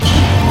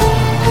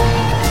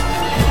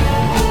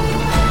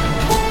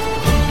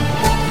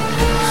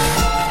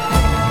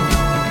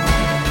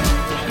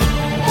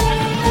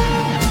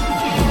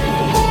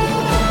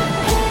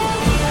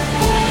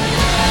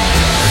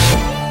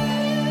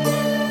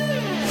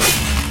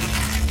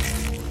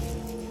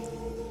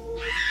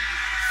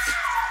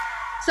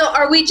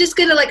are we just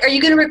going to are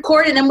you going to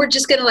record and then we're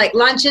just going to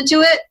launch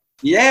into it?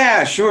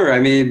 Yeah, sure. I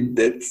mean,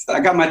 I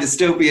got my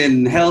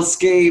dystopian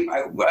hellscape.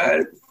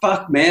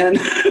 Fuck, man.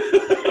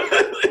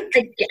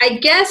 I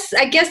guess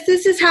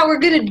this is how we're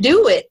going to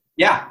do it.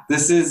 Yeah,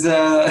 this is,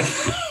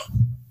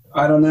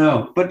 I don't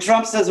know. But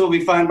Trump says we'll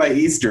be fine by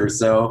Easter,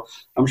 so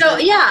I'm sure. So,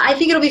 yeah, I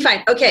think it'll be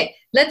fine. Okay,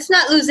 let's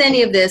not lose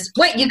any of this.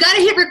 Wait, you got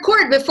to hit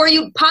record before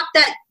you pop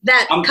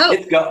that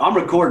Coke. I'm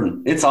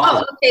recording. It's on.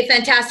 Oh, okay,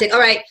 fantastic. All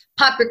right,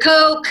 pop your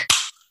Coke.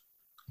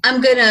 I'm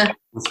going to.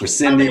 That's for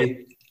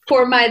Cindy.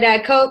 Pour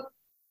my Coke.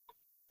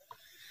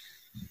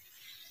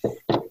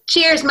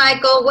 Cheers,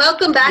 Michael.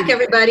 Welcome back,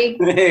 everybody.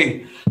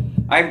 Hey.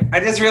 I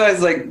just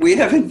realized, we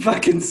haven't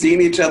fucking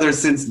seen each other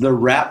since the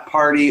rap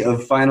party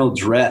of Final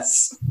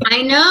Dress.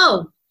 I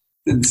know.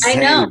 Insane.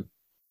 I know.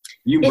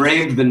 You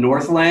braved the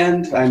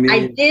Northland? I mean.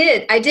 I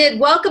did.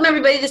 Welcome,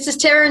 everybody. This is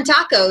Terror and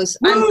Tacos.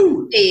 Woo!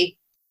 I'm Cindy.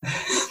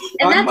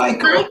 And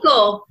that's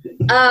Michael.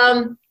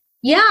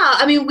 Yeah,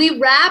 I mean, we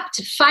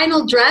wrapped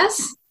Final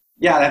Dress.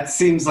 Yeah, that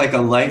seems like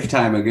a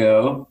lifetime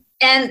ago.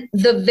 And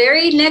the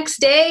very next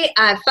day,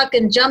 I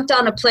fucking jumped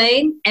on a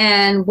plane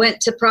and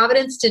went to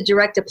Providence to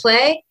direct a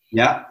play.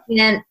 Yeah.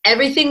 And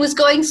everything was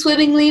going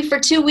swimmingly for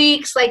 2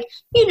 weeks,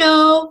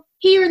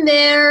 here and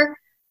there,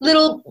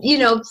 little,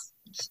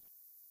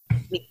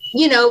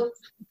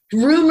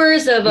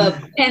 rumors of a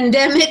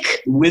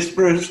pandemic.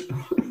 Whispers.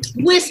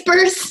 And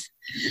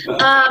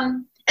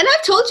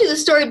I've told you the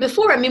story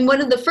before. I mean,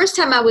 one of the first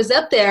time I was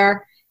up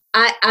there,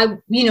 I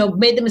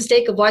made the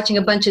mistake of watching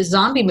a bunch of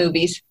zombie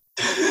movies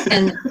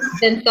and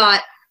then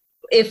thought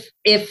if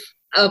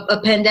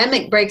a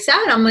pandemic breaks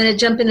out, I'm going to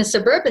jump in a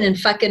Suburban and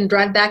fucking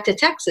drive back to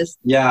Texas.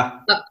 Yeah.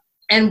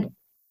 And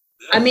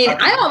I mean,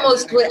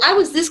 I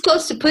was this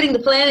close to putting the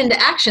plan into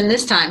action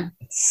this time.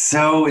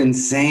 So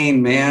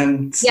insane,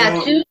 man.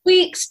 Yeah. 2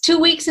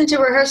 weeks into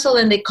rehearsal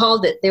and they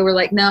called it. They were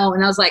like, no.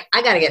 And I was like,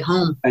 I got to get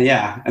home.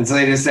 Yeah. And so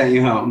they just sent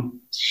you home.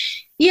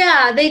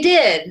 Yeah, they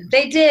did.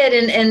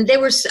 And they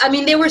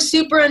were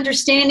super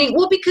understanding.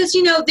 Well, because,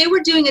 they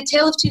were doing A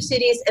Tale of Two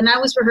Cities and I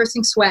was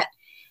rehearsing Sweat.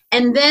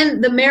 And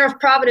then the mayor of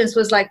Providence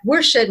was like,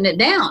 we're shutting it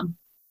down.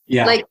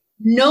 Yeah.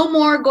 No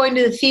more going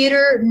to the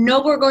theater,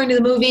 no more going to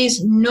the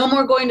movies, no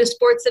more going to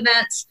sports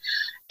events.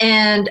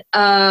 And,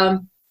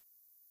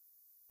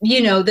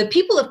 the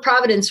people of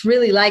Providence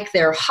really like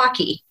their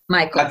hockey,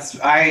 Michael.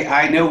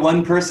 I know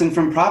one person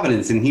from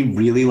Providence and he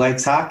really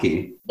likes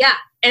hockey. Yeah.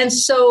 And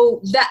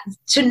so that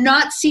to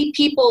not see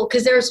people,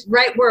 because there's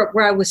right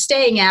where I was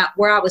staying at,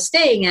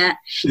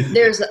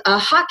 there's a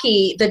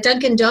hockey, the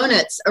Dunkin'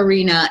 Donuts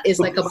arena is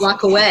like a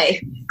block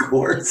away. Of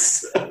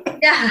course.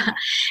 Yeah.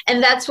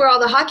 And that's where all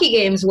the hockey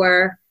games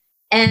were.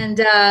 And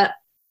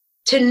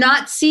to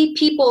not see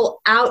people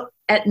out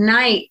at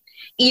night,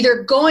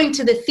 either going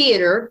to the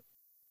theater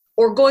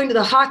or going to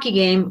the hockey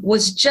game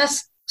was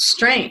just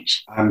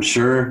strange. I'm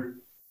sure.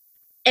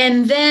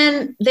 And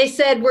then they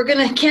said, we're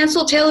going to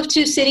cancel Tale of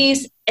Two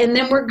Cities, and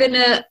then we're going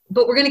to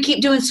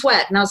keep doing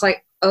Sweat. And I was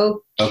like,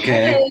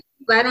 okay.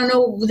 I don't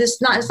know,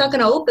 it's not going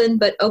to open,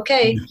 but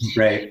okay.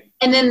 Right.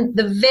 And then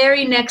the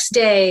very next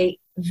day,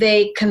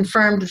 they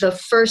confirmed the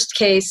first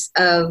case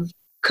of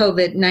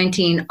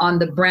COVID-19 on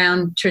the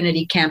Brown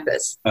Trinity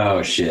campus.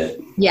 Oh,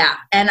 shit. Yeah.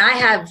 And I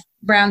have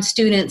Brown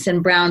students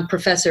and Brown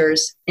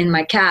professors in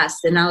my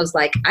cast. And I was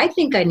like, I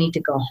think I need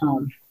to go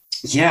home.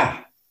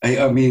 Yeah.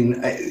 I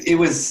mean, it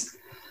was...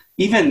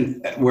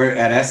 Even where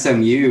at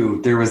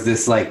SMU, there was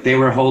this they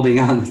were holding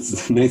on. This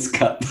is a nice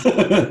cup.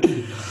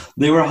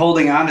 They were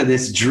holding on to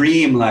this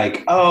dream,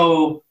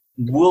 we'll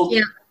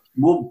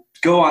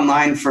go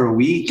online for a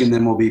week and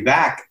then we'll be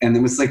back. And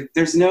it was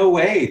there's no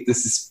way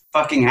this is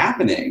fucking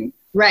happening.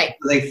 Right.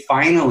 They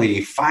finally,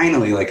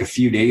 a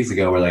few days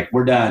ago, were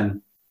we're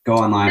done. Go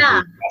online for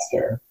the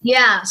semester.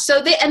 Yeah.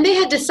 So they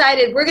had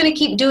decided we're going to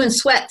keep doing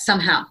Sweat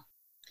somehow.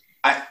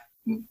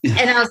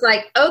 And I was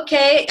like,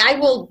 okay, I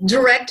will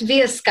direct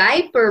via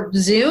Skype or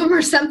Zoom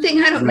or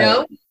something. I don't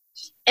know.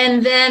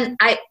 And then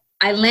I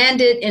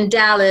landed in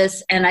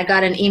Dallas and I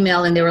got an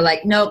email and they were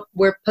like, nope,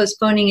 we're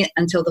postponing it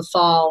until the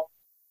fall.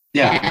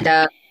 Yeah.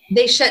 And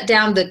they shut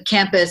down the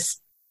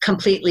campus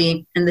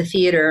completely in the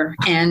theater.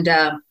 And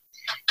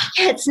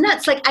it's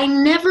nuts. I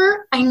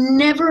never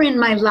in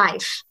my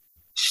life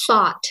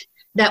thought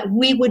that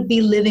we would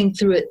be living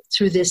through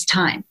this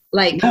time.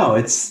 No,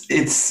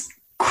 it's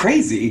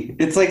crazy.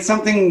 It's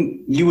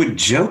something you would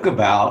joke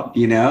about,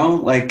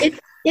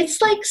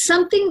 It's like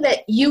something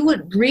that you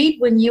would read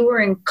when you were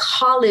in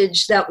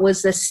college that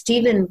was a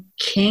Stephen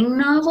King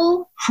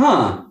novel.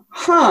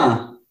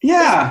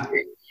 Yeah.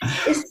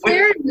 Is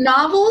there a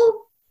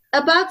novel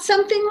about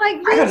something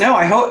like this? I don't know.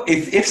 I hope,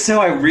 if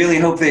so, I really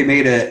hope they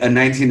made a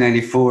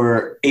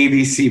 1994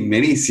 ABC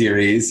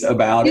miniseries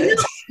about it.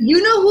 You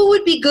know who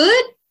would be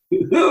good?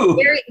 Who?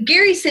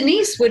 Gary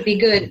Sinise would be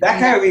good. That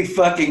guy would be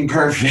fucking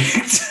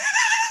perfect.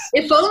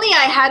 If only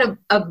I had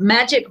a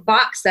magic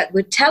box that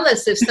would tell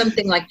us if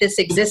something like this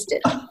existed.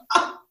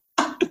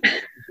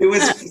 It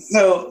was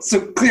so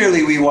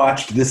clearly we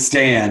watched The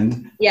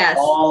Stand. Yes.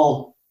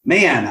 All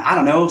man, I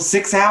don't know,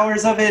 6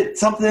 hours of it,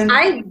 something.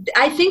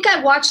 I think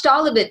I watched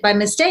all of it by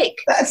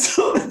mistake. That's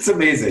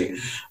amazing.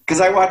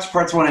 Because I watched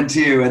parts 1 and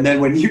 2, and then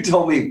when you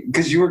told me,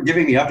 because you were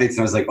giving me updates, and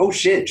I was like, oh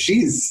shit,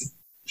 she's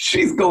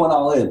going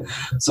all in.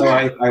 So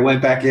I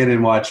went back in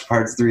and watched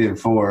parts 3 and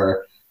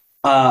 4.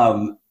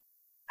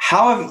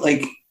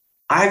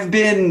 I've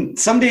been,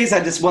 some days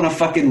I just want to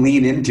fucking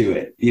lean into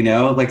it, you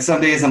know? Like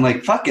some days I'm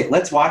like, fuck it,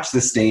 let's watch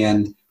The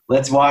Stand.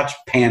 Let's watch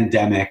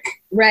Pandemic.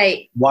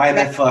 Right. Why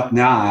the fuck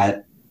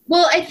not?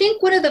 Well, I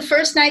think one of the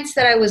first nights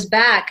that I was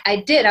back,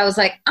 I was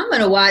like, I'm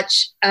going to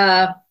watch,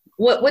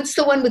 what's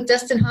the one with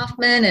Dustin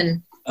Hoffman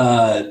and...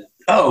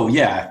 oh,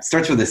 yeah. It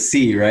starts with a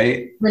C,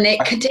 right?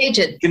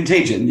 Contagion.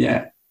 Contagion, yeah.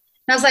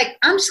 And I was like,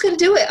 I'm just going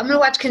to do it. I'm going to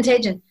watch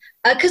Contagion.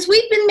 Because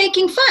we'd been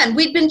making fun.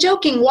 We'd been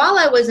joking while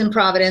I was in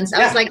Providence.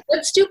 I was like,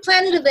 let's do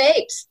Planet of the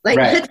Apes. Like,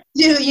 let's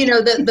do,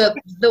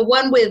 the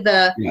one with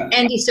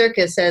Andy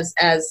Serkis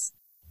as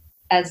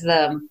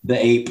the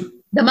ape.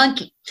 The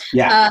monkey.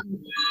 Yeah.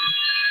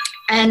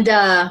 And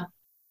then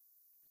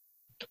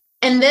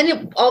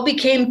it all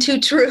became too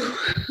true.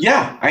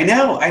 Yeah, I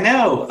know.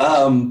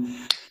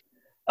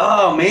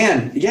 Oh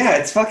man. Yeah,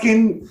 it's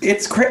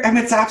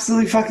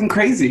absolutely fucking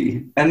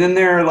crazy. And then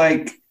there are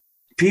like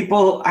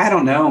people, I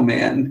don't know,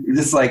 man. You're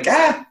just like,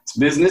 it's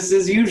business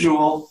as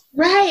usual.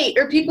 Right.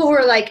 Or people who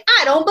are like,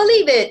 I don't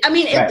believe it. I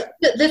mean,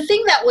 the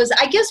thing that was,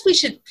 I guess we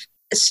should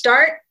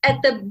start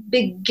at the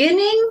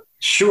beginning.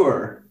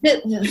 Sure.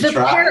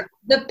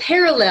 The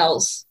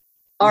parallels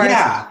are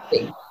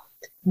astounding.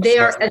 They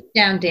are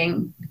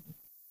astounding.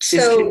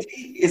 So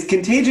is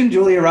Contagion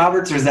Julia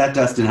Roberts or is that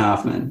Dustin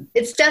Hoffman?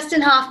 It's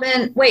Dustin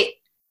Hoffman. Wait,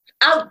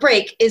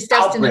 Outbreak is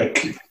Dustin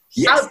Hoffman.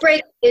 Yes.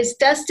 Outbreak is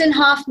Dustin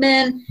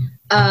Hoffman,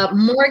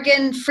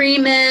 Morgan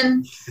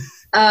Freeman,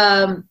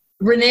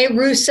 Rene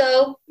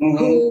Russo,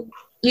 who,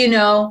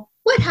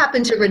 what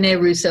happened to Rene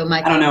Russo,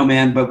 Mike? I don't know,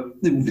 man, but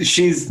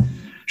she has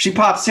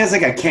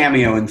like a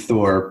cameo in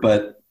Thor,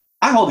 but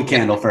I hold a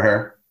candle for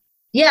her.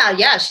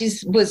 Yeah, she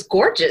was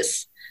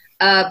gorgeous.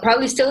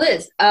 Probably still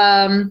is.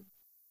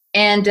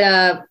 And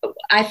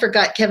I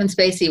forgot Kevin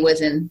Spacey was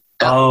in.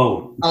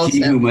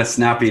 He who must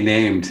not be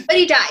named. But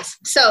he dies,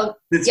 so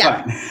it's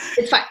fine.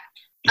 It's fine.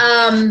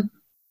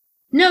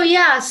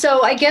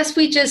 So I guess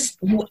we just,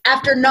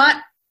 after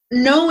not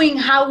knowing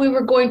how we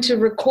were going to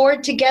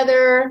record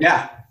together.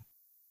 Yeah.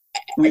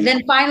 And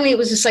then finally it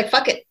was just like,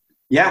 fuck it.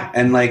 Yeah,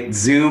 and like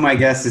Zoom, I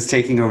guess, is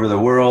taking over the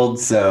world,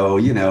 so,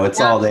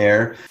 it's all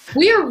there.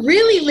 We are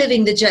really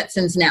living the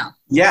Jetsons now.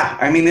 Yeah,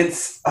 I mean,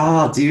 it's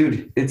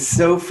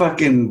so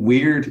fucking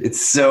weird. It's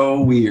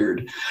so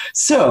weird.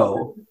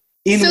 So,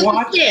 The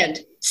Stand,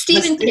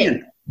 Stephen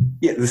King.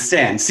 Yeah, The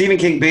Stand. Stephen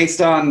King, based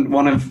on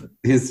one of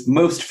his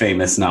most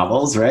famous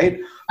novels, right?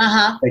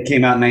 Uh-huh. That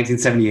came out in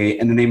 1978,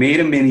 and then they made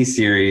a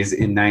miniseries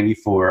in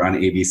 94 on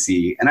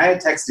ABC. And I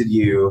had texted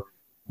you,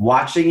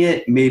 watching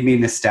it made me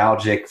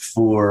nostalgic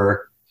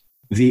for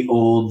the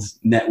old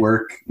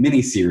network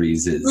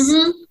miniseries.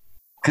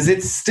 Because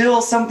it's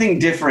still something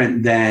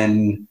different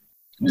than...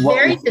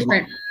 Very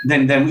different.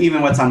 Than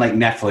even what's on like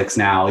Netflix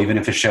now, even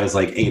if it shows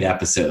like 8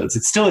 episodes.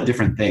 It's still a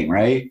different thing,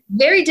 right?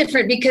 Very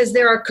different because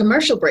there are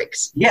commercial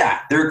breaks. Yeah,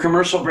 there are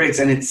commercial breaks,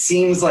 and it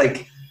seems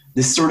like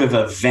this sort of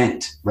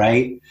event,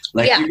 right?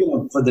 Like you're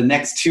gonna, for the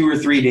next 2 or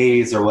 3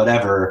 days or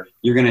whatever,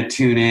 you're going to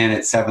tune in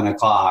at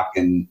 7:00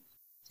 and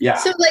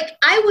So like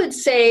I would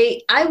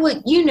say,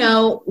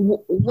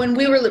 when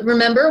we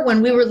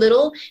were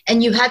little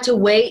and you had to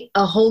wait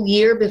a whole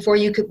year before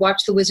you could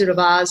watch The Wizard of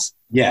Oz.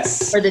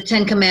 Yes. Or the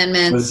 10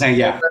 Commandments.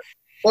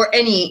 Or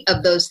any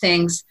of those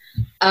things.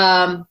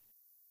 The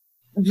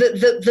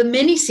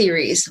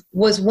miniseries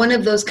was one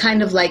of those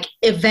kind of like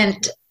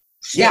event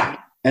things. Yeah.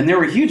 And they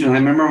were huge. And I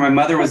remember my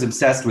mother was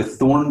obsessed with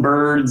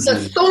Thornbirds.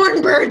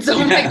 Thornbirds.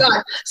 Oh my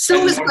God.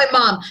 So was my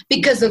mom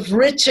because of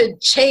Richard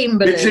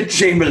Chamberlain.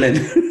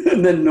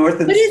 And then North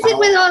and What is it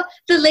with all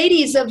the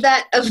ladies of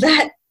that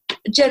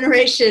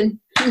generation?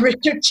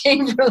 Richard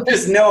Chamberlain.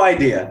 Just no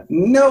idea.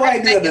 No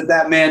idea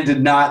that man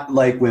did not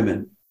like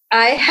women.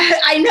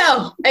 I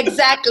know.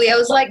 Exactly. I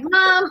was like,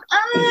 Mom,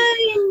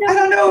 I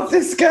don't know if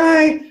this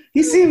guy,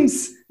 he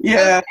seems,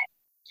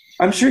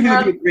 I'm sure he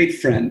would be a great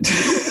friend.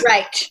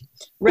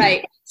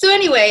 Right. So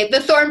anyway, the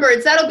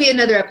Thornbirds, that'll be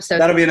another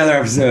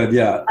episode.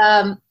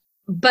 Yeah.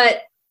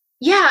 But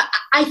yeah,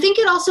 I think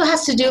it also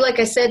has to do, like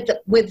I said,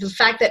 with the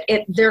fact that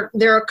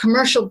there are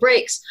commercial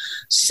breaks.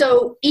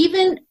 So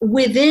even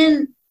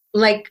within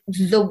like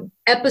the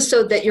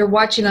episode that you're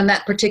watching on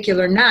that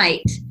particular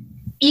night,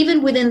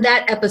 even within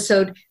that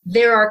episode,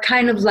 there are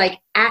kind of like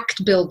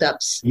act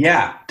buildups.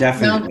 Yeah,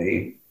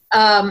 definitely.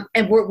 And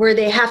where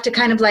they have to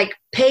kind of like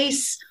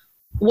pace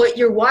what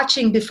you're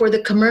watching before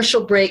the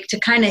commercial break to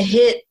kind of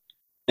hit.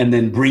 And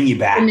then bring you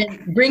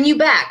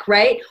back.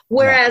 Right?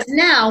 Whereas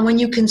now when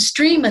you can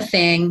stream a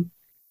thing,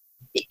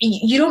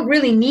 you don't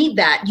really need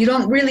that. You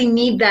don't really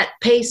need that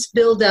pace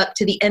build up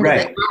to the end of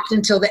the act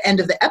until the end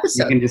of the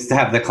episode. You can just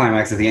have the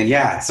climax at the end.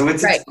 Yeah. So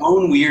it's its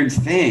own weird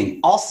thing.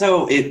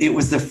 Also, it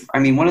was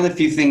one of the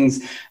few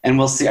things, and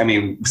we'll see,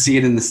 see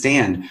it in The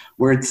Stand,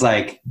 where it's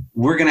like,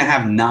 we're going to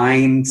have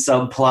 9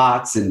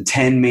 subplots and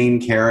 10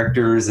 main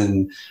characters.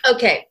 And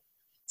okay.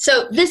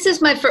 So this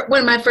is one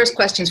of my first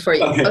questions for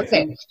you.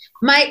 Okay.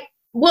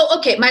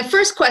 My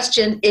first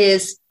question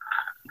is,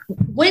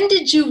 when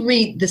did you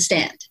read The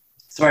Stand?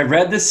 So I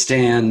read The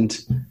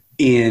Stand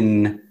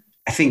in,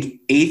 I think,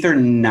 8th or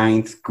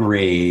 9th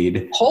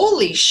grade.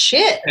 Holy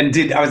shit. And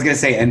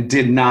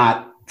did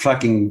not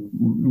fucking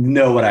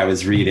know what I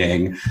was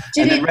reading.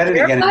 Did it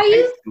terrify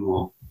you?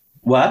 School.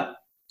 What?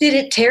 Did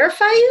it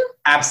terrify you?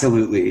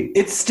 Absolutely.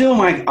 It's still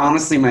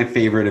honestly my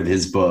favorite of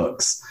his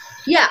books.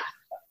 Yeah.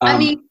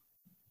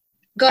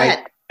 Go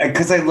ahead.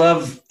 Because I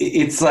love,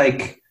 it's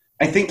like,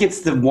 I think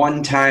it's the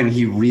one time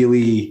he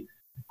really,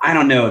 I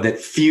don't know, that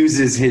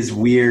fuses his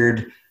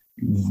weird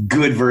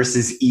good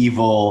versus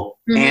evil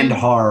and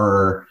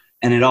horror,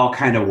 and it all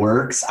kind of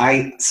works.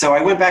 So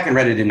I went back and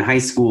read it in high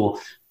school.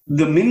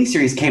 The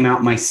miniseries came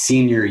out my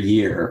senior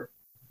year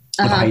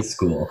of high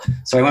school.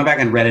 So I went back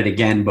and read it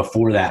again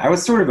before that. I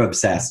was sort of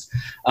obsessed.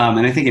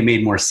 And I think it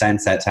made more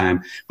sense that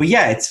time. But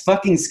yeah, it's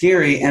fucking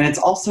scary. And it's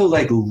also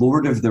like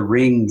Lord of the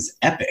Rings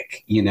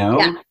epic, you know?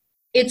 Yeah.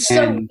 It's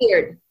so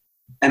weird.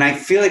 And I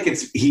feel like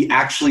he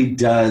actually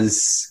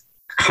does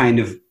kind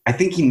of, I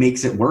think he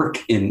makes it work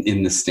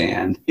in The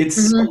Stand.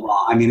 It's so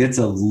long. It's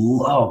a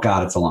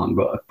long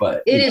book,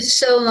 but it is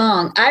so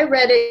long. I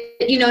read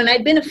it, and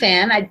I'd been a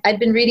fan. I'd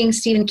been reading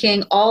Stephen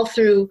King all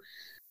through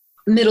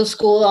middle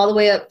school, all the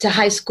way up to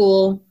high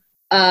school.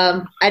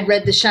 I'd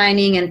read The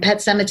Shining and Pet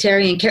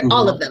Sematary and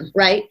all of them.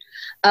 Right.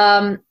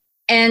 And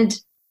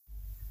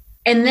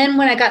then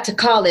when I got to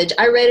college,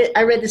 I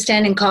read The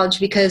Stand in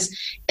college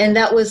and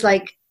that was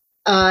like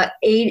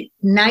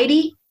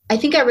 90. I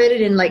think I read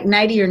it in like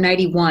 90 or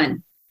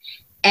 91.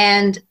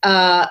 And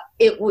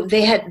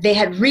they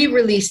had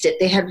re-released it.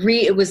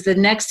 It was the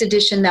next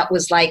edition that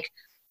was like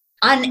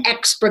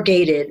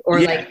unexpurgated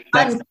or like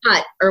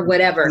uncut or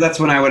whatever. That's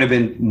when I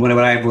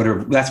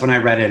that's when I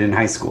read it in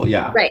high school.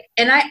 Yeah. Right.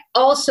 And I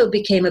also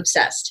became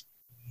obsessed.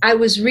 I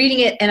was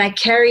reading it and I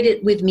carried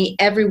it with me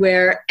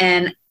everywhere,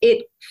 and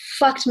it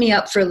fucked me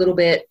up for a little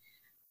bit.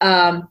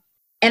 And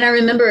I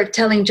remember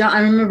telling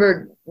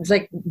John, it's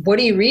like, what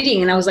are you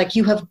reading? And I was like,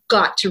 you have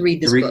got to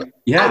read this book.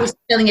 Yeah. I was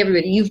telling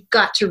everybody, you've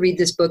got to read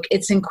this book.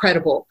 It's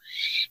incredible.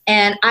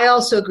 And I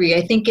also agree.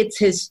 I think it's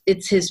his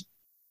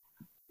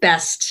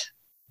best.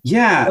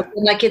 Yeah.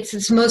 Like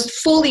it's most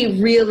fully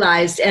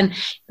realized. And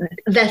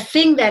the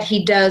thing that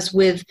he does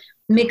with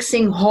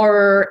mixing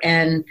horror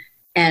and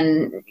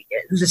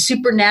the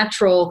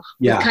supernatural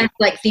with kind of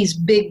like these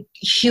big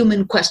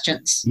human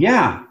questions.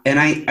 Yeah. And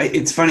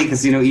it's funny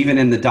because, even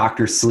in the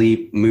Dr.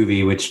 Sleep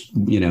movie, which,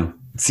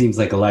 seems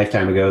like a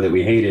lifetime ago that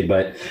we hated,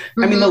 but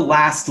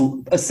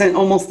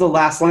almost the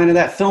last line of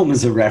that film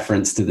is a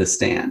reference to The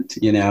Stand,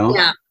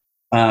 Yeah.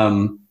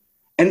 And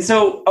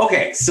so,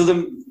 okay. So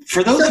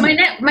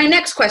my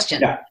next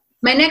question,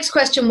 my next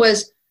question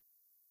was,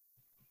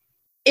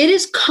 it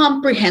is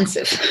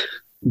comprehensive.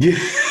 Yeah.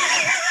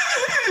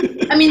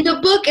 The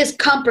book is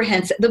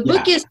comprehensive. The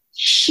book is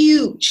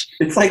huge.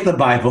 It's like the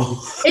Bible.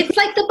 It's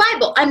like the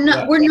Bible.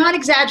 We're not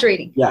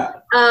exaggerating. Yeah.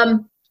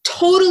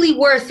 Totally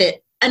worth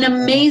it. An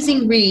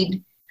amazing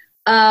read.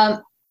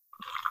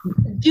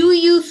 Do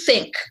you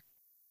think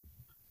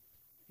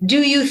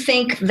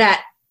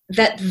that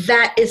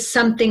is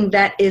something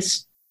that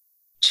is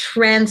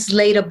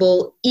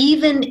translatable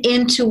even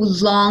into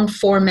long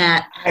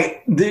format?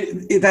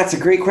 That's a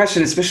great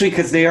question, especially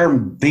because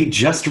they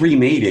just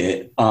remade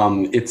it.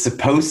 It's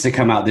supposed to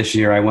come out this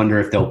year. I wonder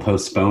if they'll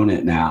postpone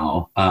it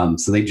now.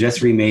 So they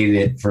just remade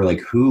it for like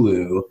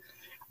Hulu.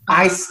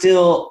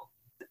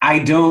 I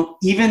don't,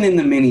 even in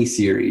the mini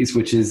series,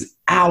 which is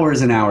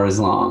hours and hours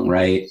long,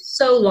 right?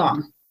 So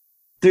long.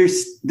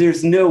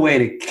 There's no way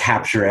to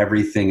capture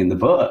everything in the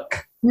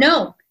book.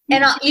 No.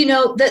 And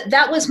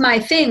that was my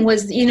thing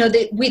was,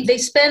 they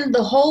spend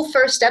the whole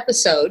first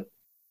episode,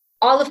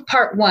 all of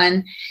part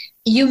 1.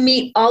 You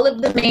meet all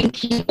of the main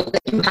people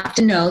that you have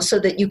to know so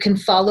that you can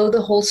follow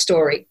the whole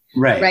story.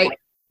 Right.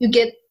 You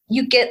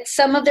get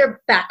some of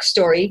their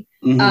backstory.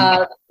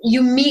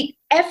 You meet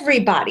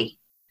everybody.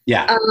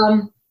 Yeah.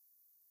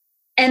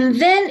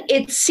 And then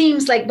it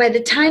seems like by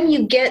the time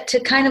you get to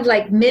kind of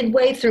like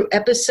midway through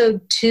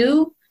episode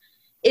 2,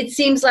 it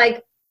seems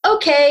like,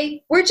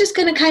 okay, we're just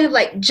going to kind of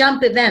like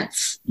jump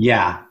events.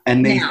 Yeah.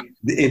 And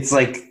it's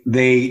like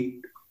they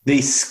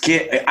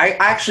skip. I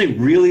actually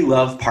really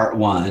love part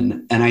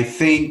 1. And I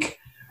think,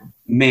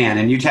 man,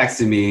 and you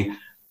texted me,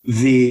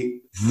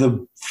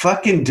 the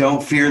fucking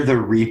Don't Fear the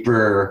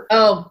Reaper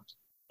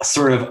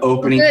sort of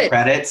opening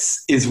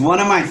credits is one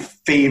of my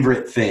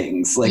favorite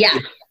things. Like,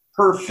 it's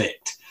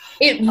perfect.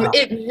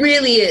 It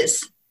really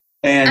is.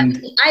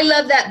 And I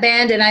love that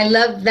band and I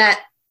love that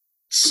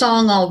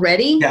song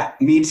already. Yeah,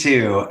 me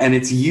too. And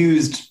it's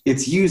used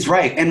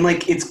right. And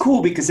like, it's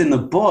cool because in the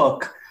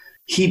book,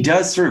 he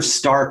does sort of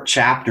start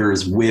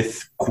chapters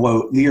with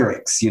quote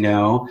lyrics, you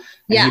know?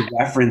 And he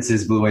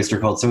references Blue Oyster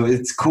Cult. So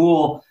it's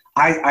cool.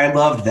 I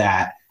loved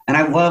that. And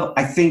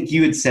I think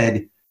you had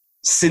said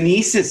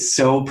Sinise is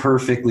so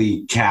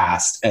perfectly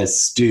cast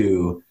as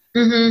Stu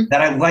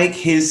that I like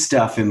his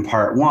stuff in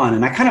part one.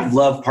 And I kind of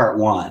love part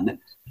one.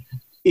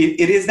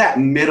 It is that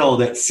middle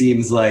that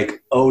seems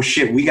like, oh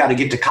shit, we got to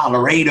get to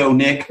Colorado,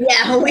 Nick.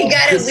 Yeah, we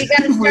got to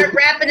start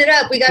wrapping it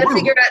up. We got to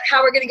figure out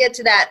how we're going to get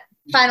to that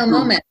final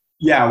moment.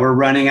 Yeah, we're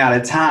running out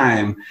of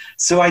time.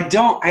 So I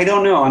don't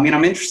know. I mean,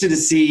 I'm interested to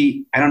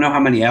see, I don't know how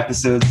many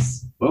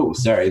episodes,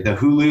 the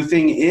Hulu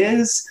thing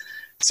is.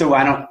 So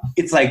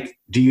it's like,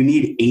 do you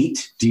need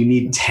 8? Do you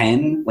need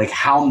 10? Like,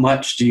 how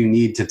much do you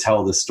need to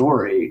tell the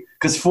story?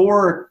 Because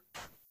for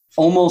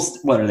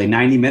almost, what are they,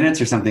 90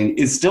 minutes or something,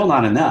 is still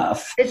not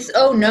enough. It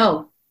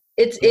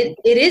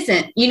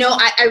isn't. You know,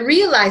 I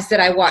realized that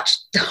I watched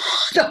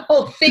the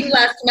whole thing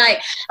last night.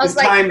 I was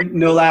like, time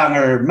no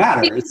longer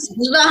matters.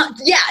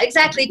 Yeah,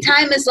 exactly.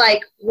 Time is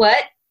like,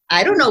 what?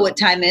 I don't know what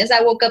time is.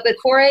 I woke up at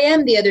 4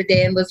 a.m. the other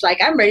day and was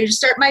like, I'm ready to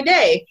start my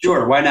day.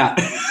 Sure, why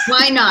not?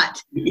 Why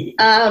not?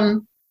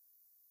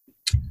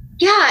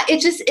 Yeah,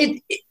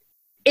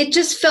 it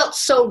just felt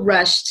so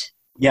rushed.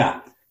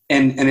 Yeah.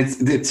 And it's,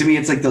 to me,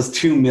 it's like those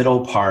two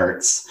middle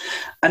parts.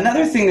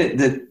 Another thing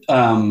that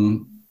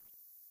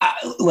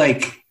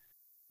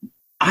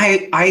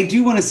I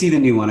do want to see the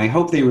new one. I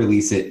hope they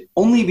release it,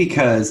 only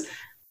because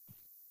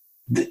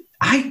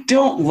I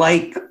don't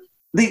like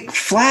the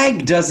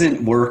flag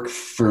doesn't work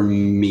for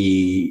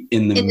me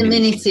in the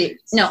miniseries.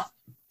 No.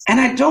 And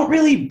I don't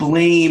really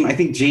blame, I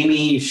think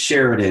Jamie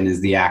Sheridan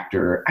is the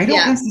actor. I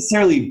don't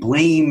necessarily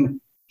blame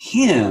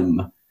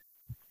him.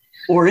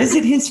 Or is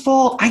it his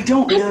fault? I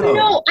don't know.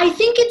 No, I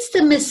think it's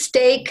the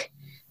mistake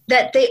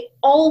that they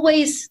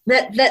always,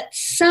 that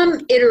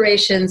some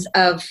iterations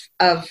of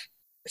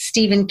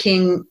Stephen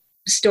King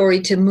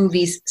story to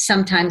movies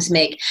sometimes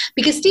make.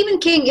 Because Stephen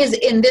King is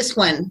in this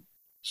one,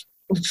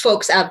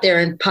 folks out there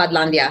in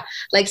Podlandia.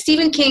 Like,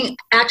 Stephen King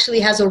actually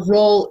has a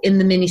role in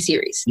the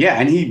miniseries. Yeah,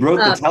 and he wrote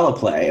the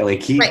teleplay.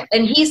 Right,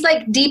 and he's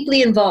like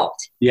deeply involved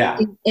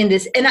in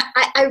this. And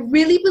I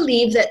really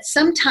believe that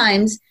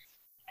sometimes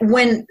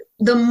when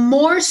the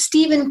more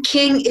Stephen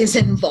King is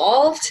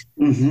involved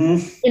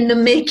in the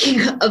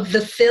making of the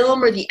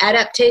film or the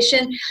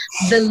adaptation,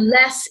 the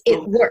less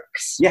it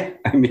works. Yeah,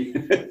 I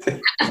mean,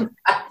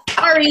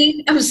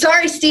 I'm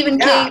sorry, Stephen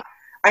King,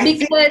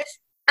 because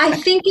I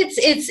think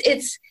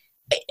it's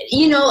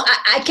you know,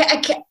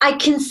 I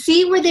can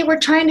see where they were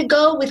trying to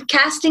go with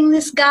casting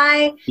this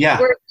guy. Yeah,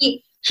 where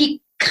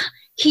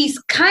he's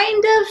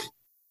kind of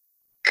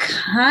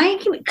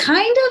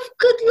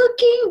good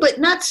looking, but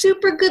not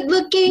super good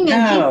looking,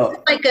 and he's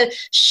like a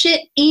shit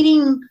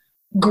eating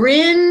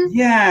grin.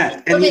 Yeah,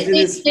 and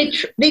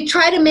they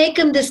try to make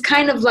him this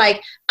kind of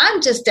like,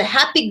 I'm just a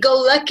happy go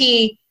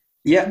lucky.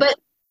 Yeah, but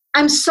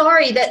I'm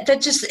sorry that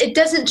just it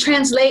doesn't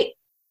translate.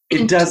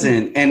 It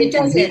doesn't, and it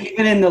doesn't.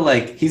 Even in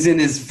the he's in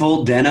his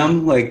full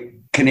denim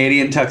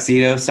Canadian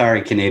tuxedo.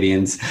 Sorry,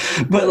 Canadians,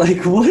 but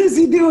what is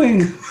he doing?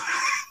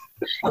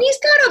 He's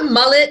got a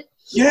mullet.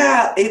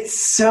 Yeah,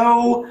 it's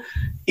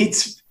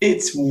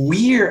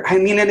weird. I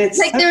mean, and it's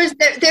like there's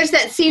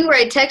that scene where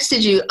I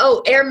texted you,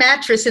 air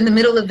mattress in the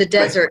middle of the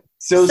desert. Right.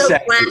 So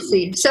sexy.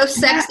 Classy, so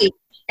sexy.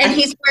 Yeah. And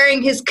he's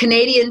wearing his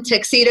Canadian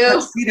tuxedo.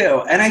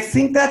 And I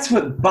think that's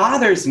what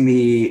bothers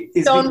me.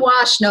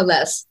 Stonewash, no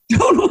less.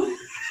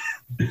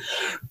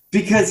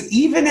 Because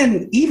even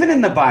in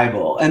the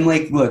Bible, and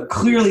look,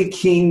 clearly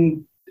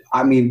King,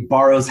 I mean,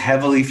 borrows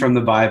heavily from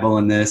the Bible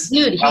in this.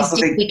 Dude, he's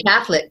deeply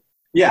Catholic.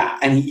 Yeah,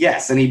 and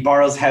he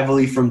borrows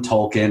heavily from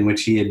Tolkien,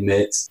 which he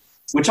admits,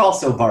 which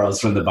also borrows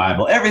from the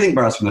Bible. Everything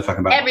borrows from the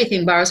fucking Bible.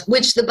 Everything borrows,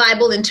 which the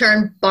Bible in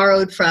turn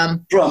borrowed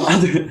from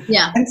other.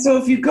 Yeah. And so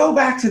if you go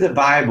back to the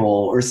Bible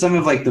or some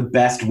of the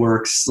best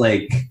works,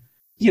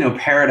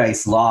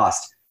 Paradise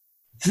Lost,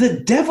 the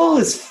devil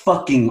is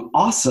fucking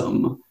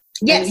awesome.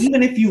 Yes. And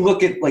even if you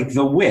look at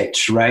The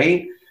Witch,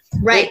 right?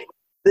 Right.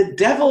 The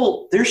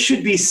devil, there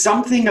should be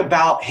something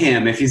about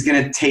him if he's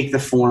going to take the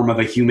form of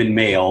a human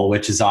male,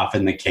 which is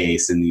often the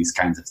case in these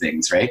kinds of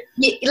things, right?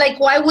 Yeah,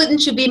 why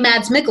wouldn't you be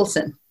Mads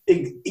Mikkelsen?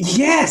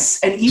 Yes,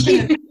 and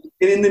even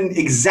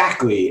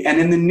exactly. And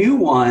in the new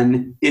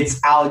one, it's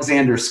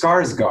Alexander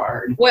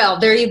Skarsgård. Well,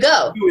 there you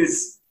go. Who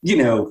is,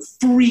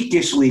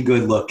 freakishly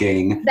good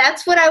looking.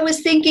 That's what I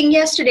was thinking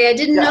yesterday. I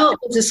didn't know it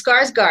was a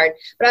Skarsgård,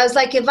 but I was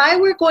like, if I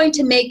were going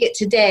to make it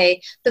today,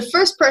 the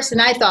first person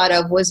I thought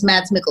of was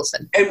Mads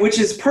Mikkelsen. And which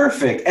is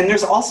perfect. And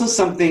there's also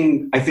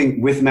something, I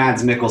think, with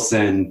Mads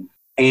Mikkelsen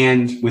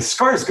and with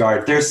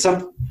Skarsgård, there's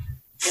some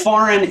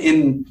foreign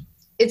in...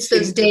 It's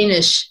those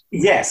Danish.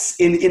 Yes,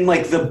 in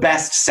the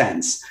best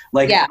sense.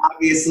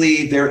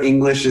 Obviously their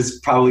English is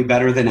probably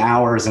better than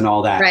ours and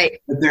all that. Right.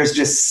 But there's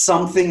just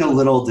something a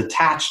little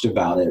detached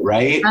about it,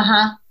 right?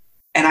 Uh-huh.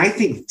 And I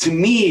think, to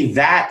me,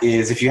 that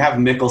is, if you have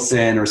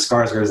Mikkelsen or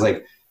Skarsgård, is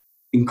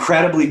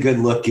incredibly good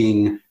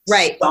looking,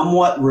 right,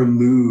 somewhat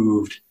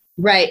removed.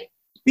 Right.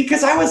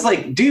 Because I was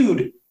like,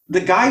 dude, the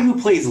guy who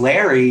plays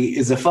Larry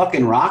is a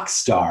fucking rock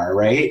star,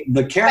 right?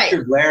 The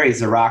character of Larry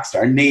is a rock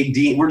star.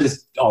 Nadine, we're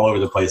just all over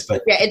the place,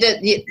 but the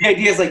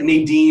idea is like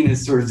Nadine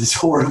is sort of this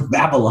Whore of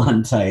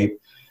Babylon type.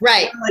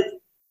 Right. Like,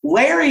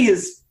 Larry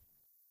is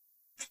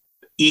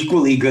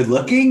equally good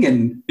looking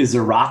and is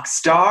a rock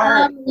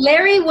star.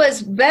 Larry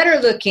was better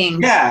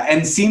looking. Yeah,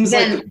 and seems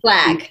like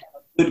Flag.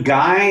 A good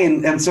guy.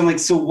 And so I'm like,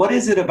 so what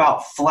is it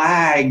about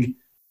Flag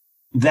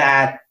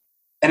that,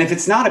 and if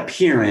it's not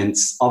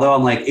appearance, although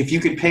I'm like, if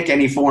you could pick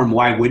any form,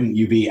 why wouldn't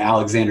you be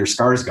Alexander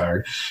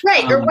Skarsgård?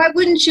 Right, or why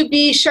wouldn't you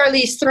be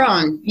Charlize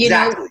Theron? You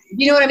know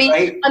what I mean?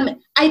 Right?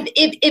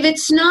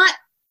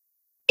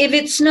 If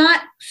it's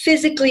not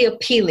physically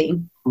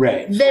appealing,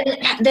 right,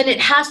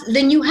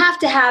 then you have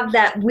to have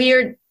that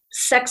weird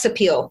sex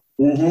appeal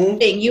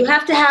thing. You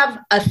have to have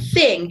a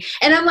thing.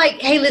 And I'm like,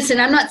 hey, listen,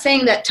 I'm not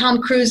saying that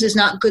Tom Cruise is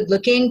not good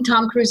looking.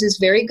 Tom Cruise is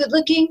very good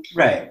looking.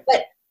 Right.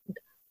 But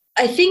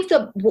I think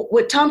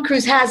what Tom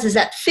Cruise has is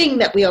that thing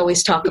that we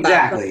always talk about.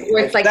 Exactly.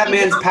 Where it's like that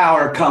man's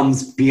power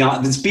comes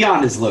beyond. It's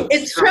beyond his looks.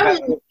 It's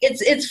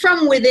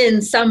from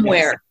within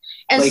somewhere,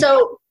 and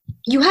so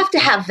you have to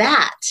have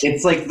that.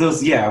 It's like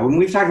those. Yeah, when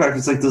we've talked about it,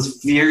 it's like those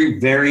very,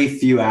 very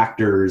few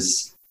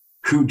actors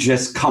who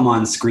just come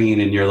on screen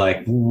and you're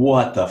like,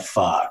 what the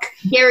fuck?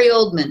 Gary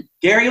Oldman,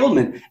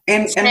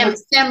 and Sam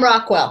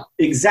Rockwell.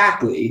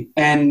 Exactly,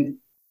 and.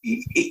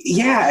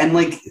 Yeah, and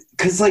like,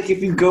 because like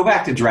if you go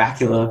back to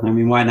Dracula, I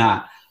mean, why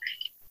not?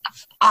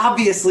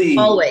 Obviously,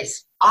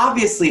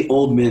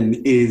 Oldman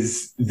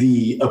is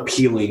the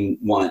appealing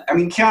one. I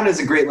mean, Keanu's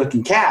a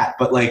great-looking cat,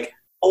 but like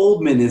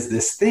Oldman is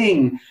this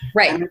thing,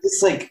 right? And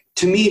it's like,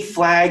 to me,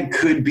 Flag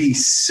could be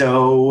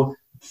so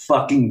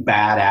fucking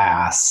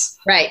badass,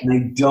 right? And I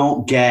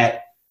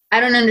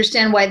don't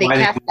understand why they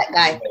cast that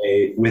guy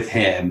with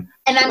him.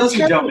 And for those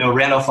who don't know,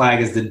 Randall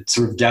Flagg is the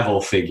sort of devil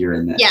figure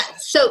in this. Yeah,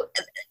 so.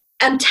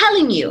 I'm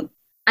telling you,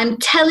 I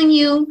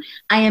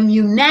am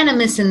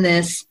unanimous in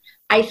this.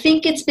 I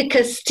think it's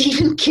because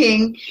Stephen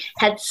King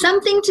had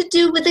something to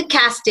do with the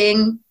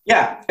casting.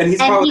 Yeah, and he's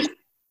probably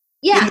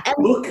in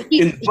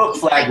the book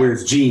Flag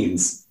wears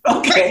jeans.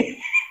 Okay.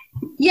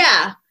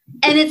 Yeah,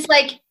 and it's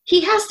like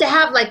he has to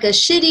have like a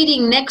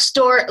shit-eating next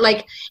door.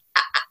 Like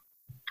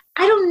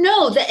I don't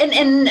know,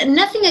 and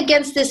nothing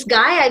against this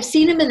guy. I've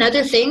seen him in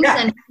other things,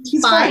 and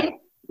he's fine.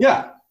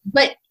 Yeah,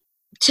 but.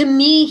 To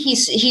me,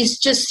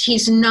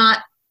 he's not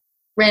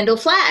Randall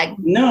Flagg.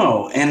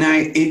 No,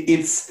 and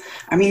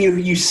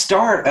you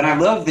start, and I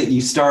love that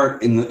you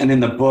start in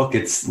the book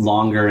it's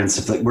longer and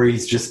stuff like where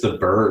he's just the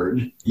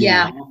bird. You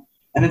know?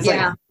 And it's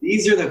like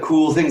these are the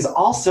cool things.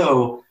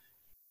 Also,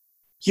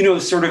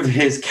 sort of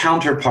his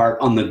counterpart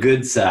on the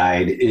good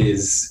side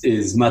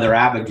is Mother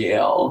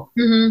Abigail.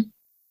 Mm-hmm.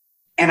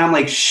 And I'm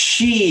like,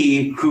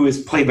 she, who is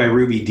played by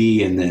Ruby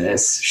Dee in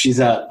this, she's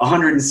a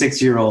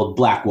 106-year-old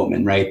black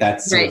woman, right?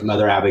 That's sort of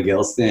Mother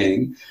Abigail's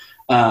thing.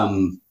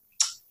 And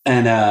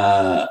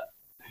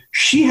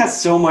she has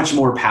so much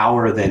more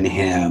power than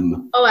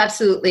him. Oh,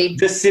 absolutely.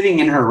 Just sitting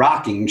in her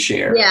rocking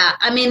chair. Yeah.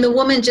 I mean, the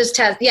woman just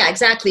has,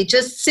 exactly.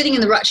 Just sitting in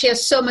the rock. She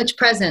has so much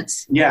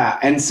presence. Yeah.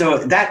 And so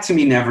that to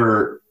me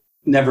never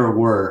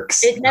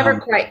works. It never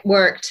quite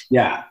worked.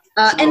 Yeah.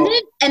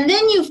 And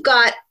then you've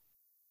got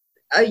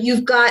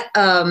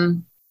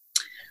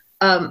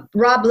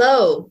Rob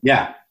Lowe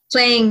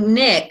playing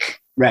Nick,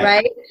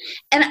 right?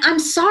 And I'm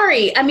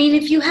sorry. I mean,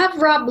 if you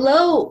have Rob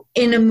Lowe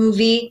in a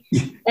movie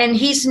and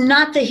he's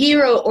not the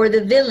hero or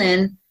the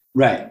villain,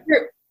 right?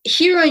 Your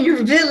hero and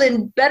your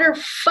villain better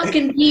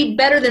fucking be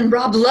better than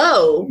Rob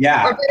Lowe, or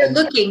better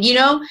looking,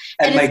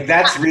 And like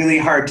that's really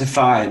hard to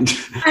find.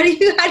 How do you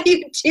do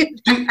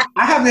that?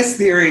 I have this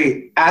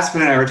theory.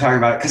 Aspen and I were talking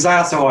about it because I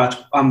also watch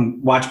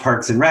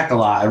Parks and Rec a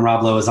lot, and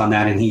Rob Lowe is on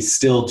that, and he's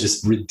still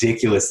just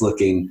ridiculous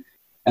looking.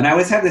 And I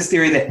always have this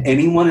theory that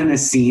anyone in a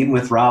scene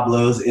with Rob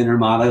Lowe's inner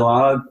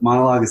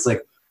monologue is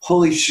like,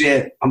 holy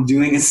shit, I'm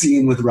doing a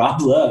scene with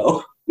Rob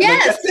Lowe.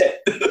 Yes. Like, that's it.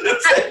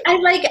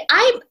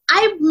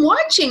 I'm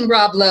watching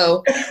Rob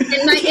Lowe,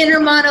 and my inner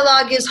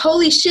monologue is,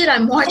 holy shit,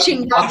 I'm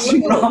watching Rob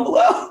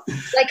Lowe.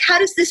 Like, how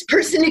does this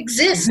person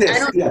exist?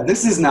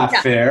 This is not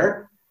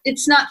fair.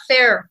 It's not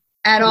fair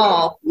at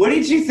all. What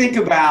did you think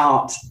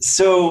about,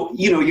 so,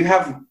 you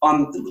have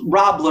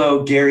Rob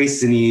Lowe, Gary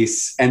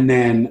Sinise, and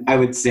then I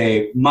would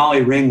say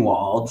Molly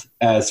Ringwald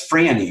as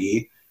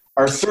Franny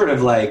are sort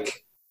of like,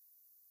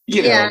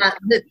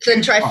 the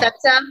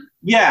trifecta.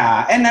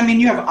 Yeah, and I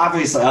mean, you have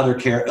obviously other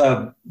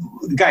the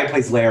guy who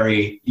plays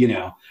Larry,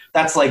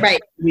 that's like to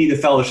me the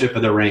Fellowship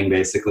of the Ring,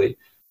 basically.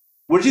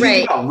 What did you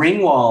think about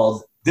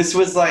Ringwald? This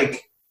was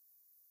like,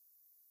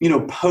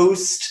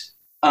 post,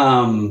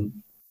 Breakfast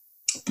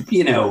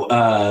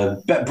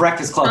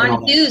Club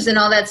on Hughes and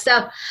all that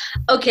stuff.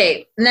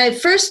 Okay, now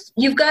first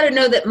you've got to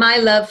know that my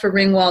love for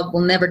Ringwald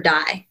will never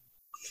die.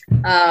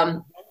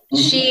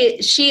 She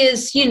is, she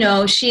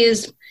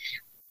is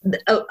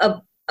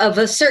of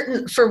a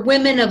certain, for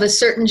women of a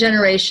certain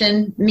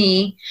generation,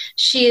 me,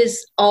 she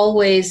is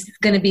always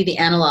going to be the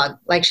analog.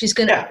 Like she's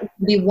going to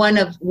be one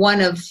of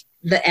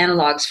the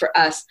analogs for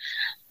us.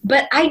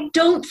 But I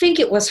don't think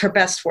it was her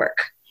best work.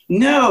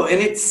 No, and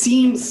it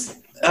seems.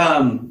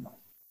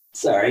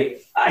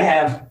 Sorry, I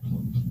have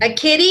a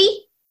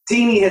kitty.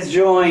 Teeny has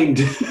joined.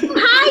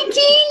 Hi,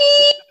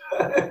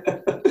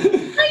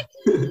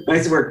 Teeny.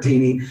 Nice work,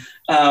 Teeny.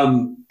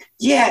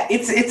 Yeah,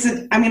 it's.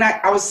 I mean,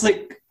 I was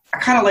like, I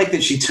kind of like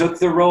that she took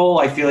the role.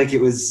 I feel like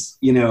it was,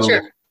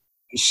 Sure.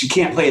 She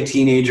can't play a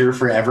teenager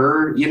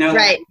forever,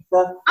 Right.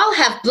 I'll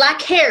have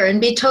black hair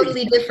and be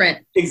totally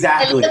different.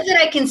 Exactly. I love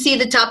that I can see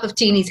the top of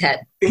Teeny's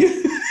head.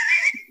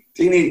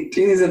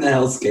 Teeny's in the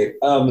hellscape.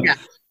 Yeah.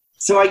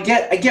 So I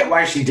get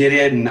why she did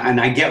it, and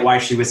I get why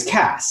she was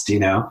cast,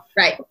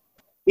 Right.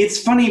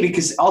 It's funny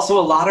because also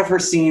a lot of her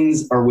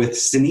scenes are with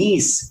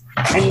Sinise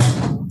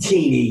and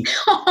Teeny.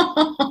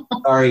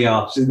 Sorry,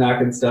 y'all. She's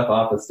knocking stuff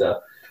off of stuff.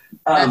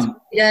 That's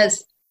what he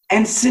does.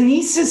 And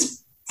Sinise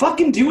is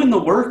fucking doing the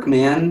work,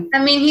 man.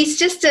 I mean, he's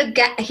just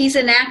he's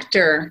an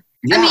actor.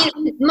 Yeah. I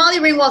mean, Molly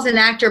Ringwald's an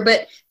actor,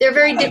 but they're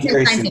very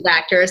different kinds of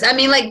actors. I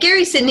mean, like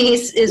Gary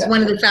Sinise is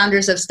one of the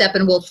founders of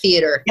Steppenwolf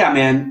Theater. Yeah,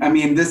 man. I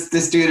mean, this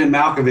dude in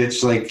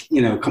Malkovich, like,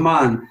 come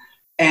on.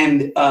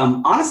 And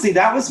honestly,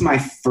 that was my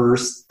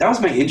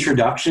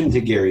introduction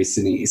to Gary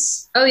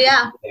Sinise. Oh,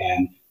 yeah.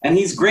 And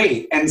he's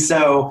great. And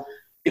so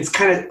it's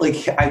kind of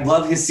like, I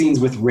love his scenes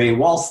with Ray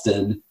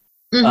Walston.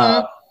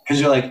 Mm-hmm.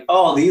 Because you're like,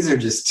 oh, these are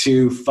just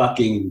two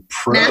fucking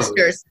pros.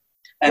 Masters.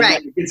 And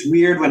right. It's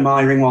weird when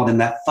Molly Ringwald and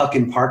that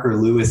fucking Parker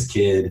Lewis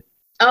kid.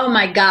 Oh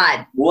my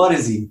God. What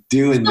is he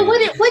doing? So what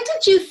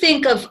did you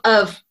think of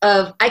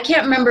I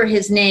can't remember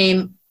his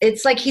name.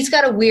 It's like he's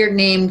got a weird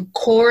name,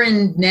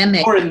 Corin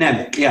Nemec. Corin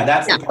Nemec. Yeah,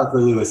 that's the Parker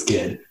Lewis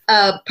kid.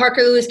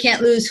 Parker Lewis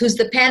Can't Lose, who's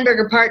the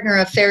Panburger partner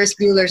of Ferris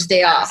Bueller's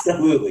Day Off.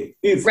 Absolutely.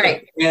 He's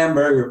right. The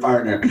Panburger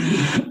partner.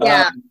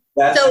 Yeah.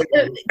 So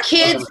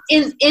kids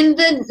in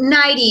the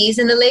 90s,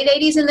 in the late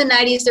 80s and the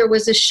 90s, there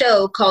was a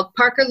show called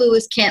Parker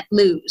Lewis Can't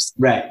Lose.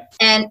 Right.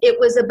 And it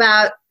was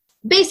about,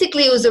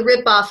 basically it was a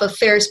ripoff of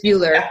Ferris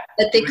Bueller,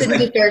 that they couldn't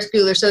do Ferris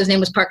Bueller, so his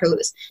name was Parker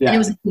Lewis. Yeah. And it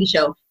was a TV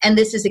show. And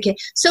this is a kid.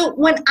 So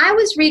when I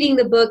was reading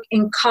the book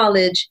in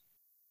college,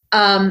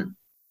 and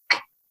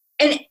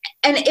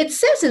it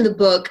says in the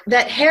book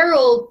that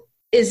Harold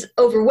is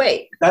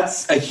overweight.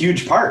 That's a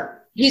huge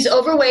part. He's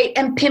overweight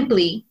and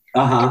pimply.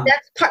 Uh-huh.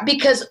 That's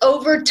because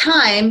over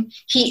time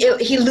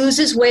he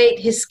loses weight,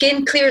 his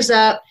skin clears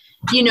up,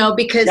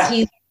 because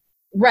he's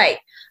right.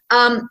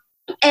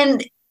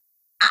 And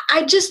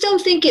I just don't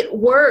think it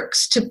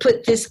works to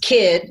put this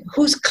kid,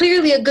 who's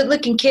clearly a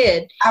good-looking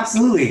kid,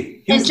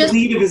 absolutely, he was the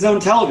lead of his own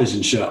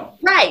television show,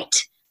 right?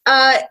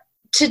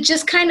 To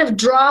just kind of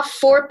draw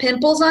 4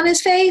 pimples on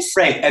his face,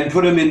 right, and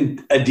put him in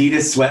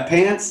Adidas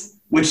sweatpants,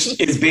 which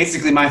is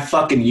basically my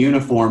fucking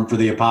uniform for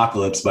the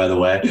apocalypse, by the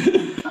way.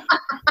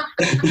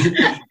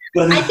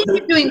 But, I think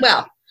you're doing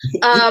well.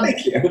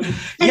 Thank you.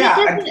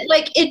 Yeah,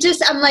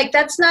 I'm like,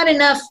 that's not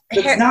enough.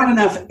 It's not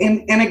enough.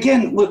 And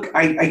again, look,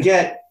 I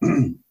get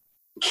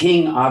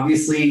King.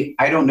 Obviously,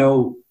 I don't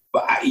know.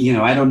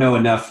 I don't know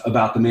enough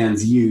about the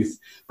man's youth,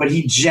 but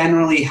he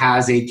generally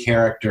has a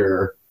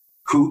character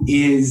who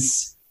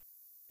is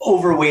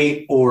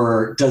overweight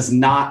or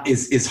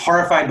is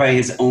horrified by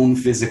his own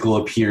physical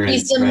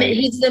appearance.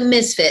 He's the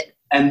misfit.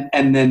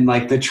 And then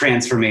like the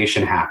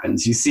transformation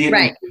happens. You see it.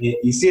 Right.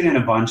 You see it in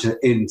a bunch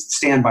in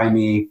Stand By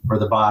Me or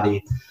The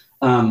Body.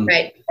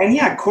 Right. And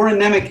yeah, Corin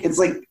Nemec. It's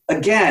like,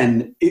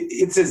 again,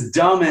 it's as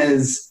dumb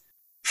as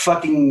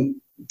fucking.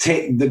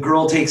 The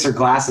girl takes her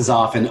glasses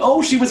off and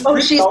she's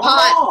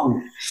hot.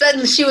 Along.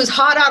 Suddenly she was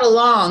hot out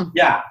along.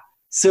 Yeah.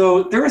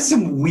 So there are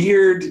some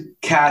weird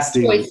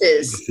casting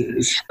choices.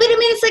 But I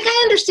mean, it's like, I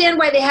understand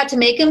why they had to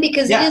make him,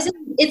 because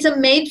it's a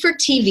made for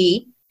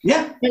TV.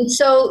 Yeah. And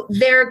so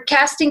they're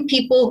casting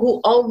people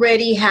who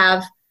already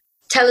have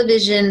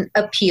television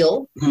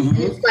appeal. Mm-hmm. And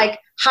it's like,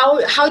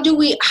 how do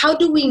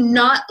we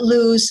not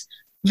lose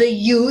the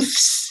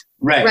youths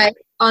right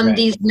on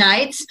these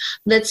nights?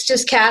 Let's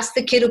just cast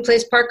the kid who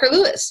plays Parker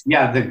Lewis.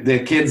 Yeah, the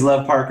kids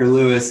love Parker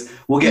Lewis.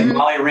 We'll get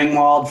Molly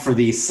Ringwald for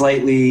the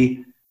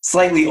slightly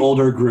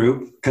older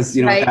group, because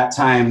at that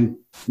time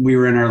we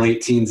were in our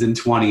late teens and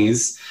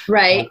 20s.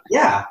 Right.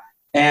 Yeah.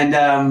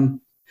 And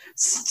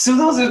so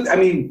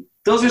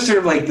those are sort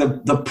of like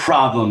the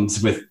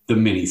problems with the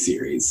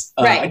miniseries.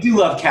 Right. I do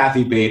love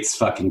Kathy Bates'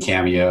 fucking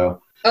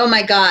cameo. Oh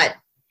my God.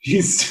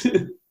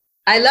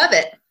 I love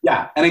it.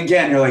 Yeah. And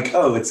again, you're like,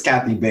 oh, it's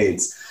Kathy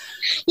Bates.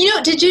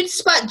 Did you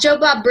spot Joe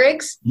Bob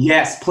Briggs?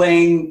 Yes,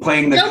 playing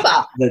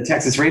the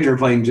Texas Ranger,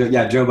 playing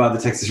Joe Bob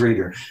the Texas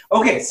Ranger.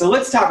 Okay, so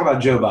let's talk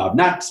about Joe Bob,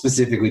 not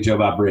specifically Joe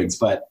Bob Briggs,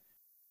 but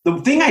the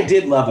thing I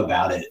did love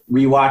about it,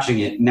 rewatching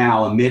it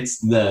now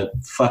amidst the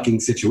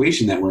fucking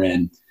situation that we're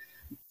in,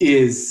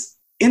 is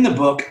in the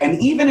book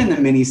and even in the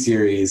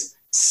miniseries,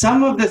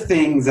 some of the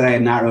things that I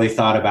had not really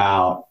thought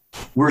about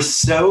were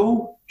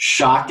so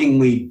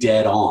shockingly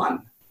dead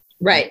on.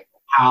 Right.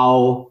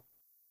 How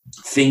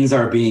things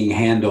are being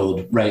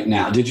handled right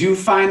now. Did you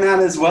find that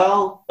as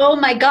well? Oh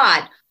my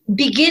God.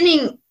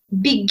 Beginning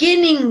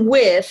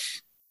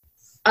with,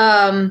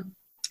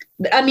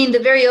 the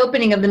very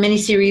opening of the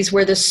miniseries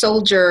where the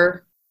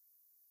soldier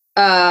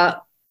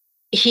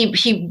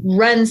he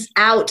runs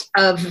out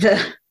of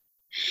the.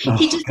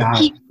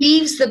 He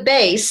leaves the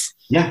base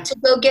to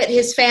go get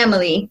his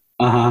family,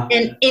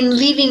 and in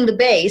leaving the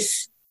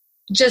base,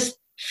 just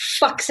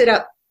fucks it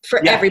up for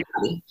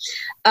everybody.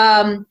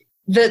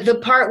 The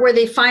part where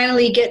they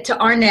finally get to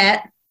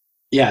Arnett,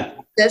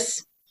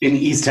 this in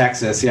East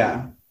Texas,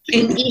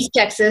 in East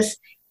Texas,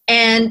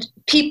 and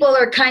people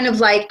are kind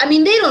of like, I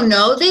mean, they don't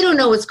know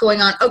what's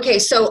going on. Okay,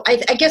 so I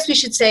guess we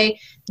should say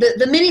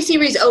the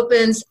miniseries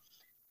opens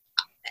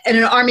at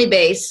an army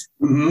base,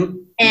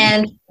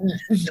 and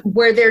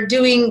where they're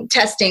doing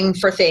testing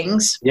for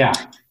things. Yeah.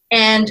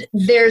 And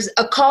there's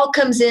a call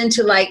comes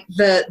into like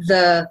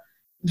the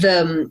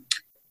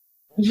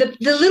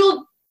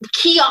little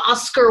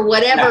kiosk or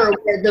whatever,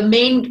 where the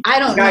main, I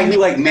don't know. The guy who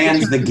like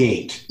mans the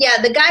gate.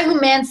 Yeah, the guy who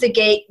mans the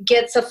gate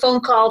gets a phone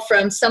call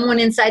from someone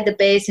inside the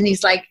base, and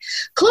he's like,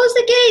 close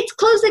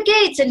the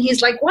gates. And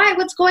he's like, why?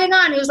 What's going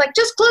on? He was like,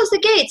 just close the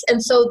gates.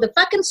 And so the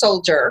fucking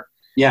soldier,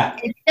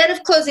 instead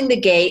of closing the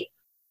gate,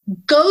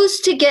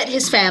 goes to get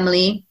his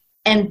family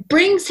and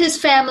brings his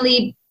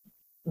family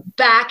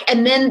back,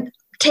 and then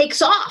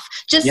takes off,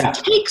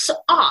 takes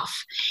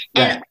off,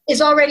 and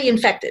is already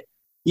infected.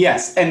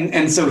 Yes,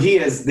 and so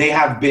they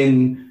have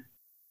been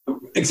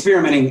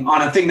experimenting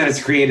on a thing that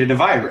has created a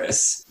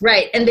virus.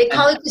 Right, and they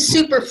call it the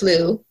super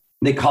flu.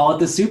 They call it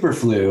the super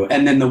flu,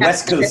 and then the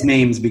West Coast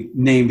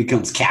name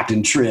becomes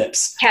Captain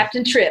Trips.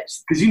 Captain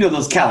Trips. Because you know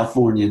those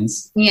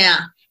Californians.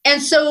 Yeah,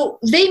 and so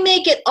they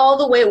make it all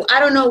the way, I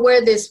don't know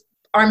where this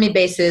army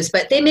base is,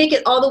 but they make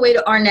it all the way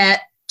to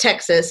Arnett,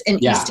 Texas, in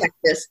East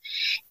Texas,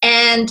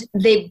 and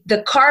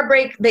the car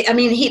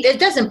it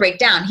doesn't break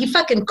down. He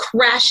fucking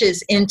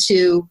crashes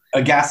into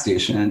a gas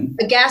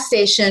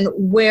station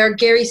where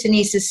Gary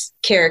Sinise's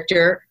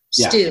character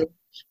Stu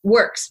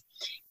works,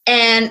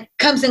 and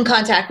comes in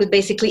contact with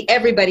basically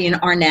everybody in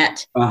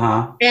Arnett.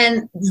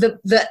 And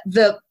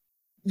the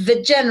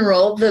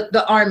general,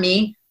 the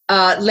army,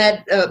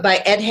 led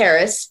by Ed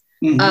Harris.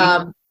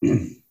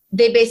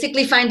 They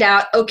basically find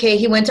out, okay,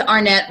 he went to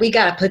Arnett. We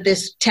got to put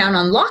this town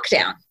on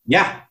lockdown.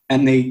 Yeah.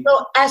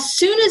 So as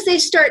soon as they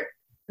start,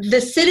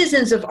 the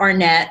citizens of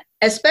Arnett,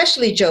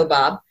 especially Joe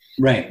Bob,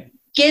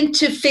 begin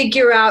to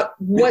figure out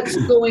what's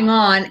going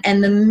on,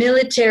 and the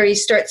military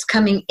starts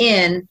coming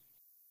in,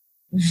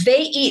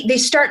 they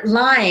start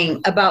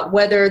lying about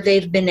whether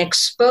they've been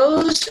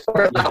exposed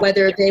or about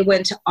whether they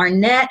went to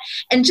Arnett,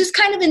 and just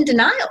kind of in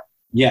denial.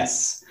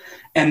 Yes.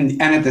 And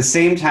at the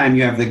same time,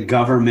 you have the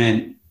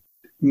government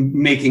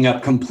making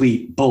up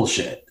complete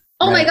bullshit.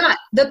 Oh my God.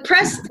 The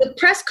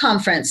press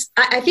conference.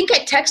 I think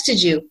I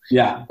texted you.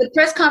 Yeah. The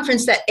press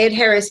conference that Ed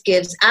Harris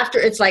gives after,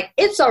 it's like,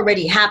 it's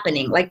already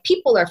happening. Like,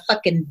 people are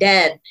fucking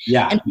dead.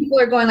 Yeah. And people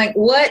are going like,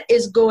 what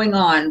is going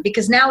on?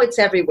 Because now it's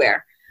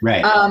everywhere.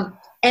 Right.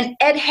 And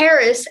Ed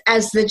Harris,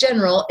 as the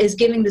general, is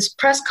giving this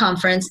press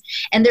conference,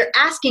 and they're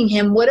asking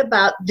him, what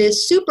about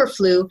this super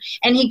flu?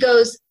 And he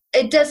goes,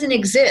 it doesn't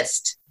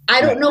exist.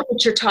 I don't know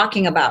what you're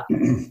talking about.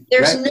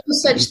 There's no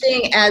such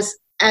thing as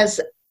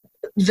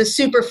the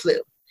super flu.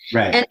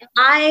 Right. And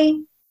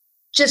I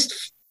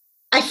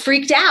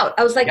freaked out.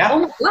 I was like, oh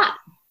my God,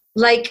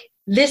 like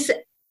this,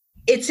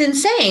 it's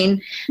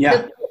insane.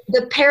 Yeah.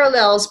 The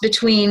parallels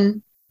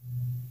between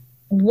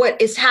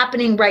what is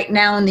happening right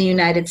now in the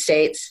United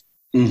States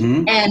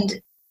and,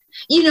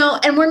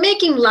 and we're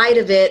making light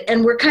of it,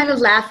 and we're kind of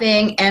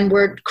laughing, and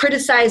we're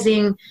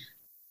criticizing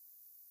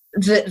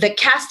the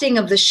casting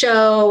of the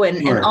show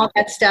and all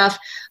that stuff.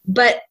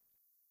 But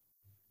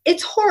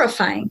it's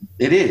horrifying.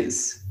 It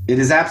is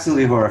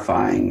absolutely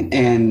horrifying.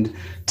 And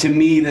to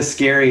me, the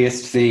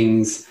scariest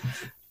things,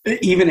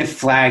 even if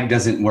Flag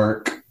doesn't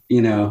work,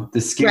 the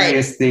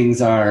scariest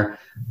things are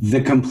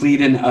the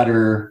complete and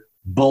utter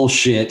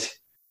bullshit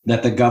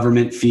that the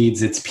government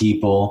feeds its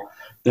people.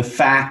 The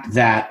fact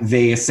that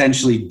they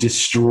essentially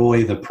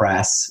destroy the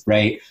press,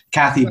 right?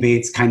 Kathy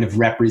Bates kind of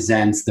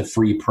represents the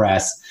free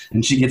press,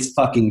 and she gets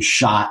fucking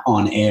shot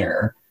on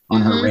air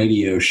on her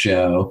radio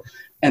show.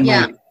 And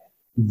like,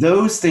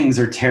 those things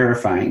are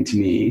terrifying to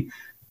me.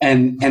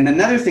 And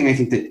another thing I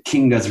think that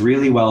King does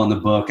really well in the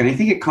book, and I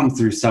think it comes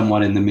through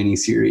somewhat in the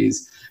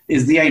miniseries,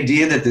 is the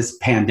idea that this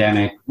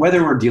pandemic,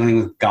 whether we're dealing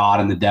with God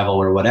and the devil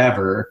or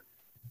whatever,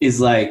 is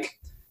like,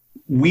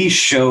 we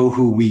show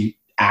who we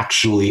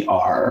actually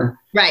are.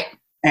 Right.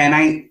 And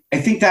I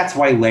think that's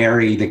why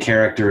Larry, the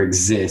character,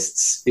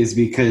 exists, is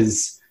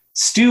because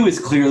Stu is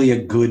clearly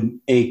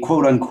a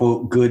quote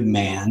unquote good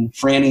man.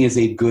 Franny is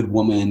a good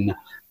woman.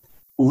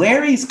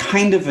 Larry's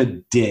kind of a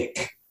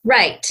dick.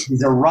 Right.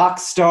 He's a rock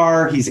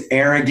star. He's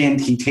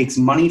arrogant. He takes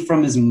money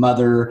from his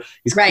mother.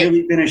 He's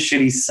clearly been a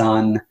shitty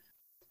son.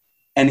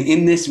 And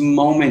in this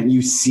moment,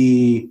 you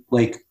see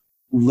like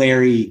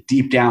Larry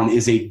deep down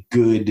is a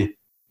good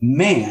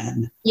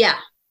man. Yeah.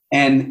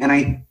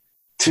 And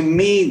to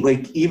me,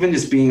 like, even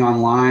just being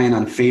online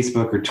on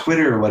Facebook or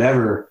Twitter or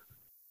whatever,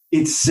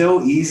 it's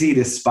so easy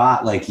to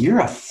spot, like, you're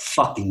a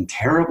fucking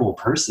terrible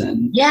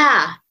person.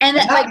 Yeah. And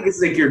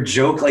it's like your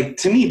joke, like,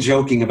 to me,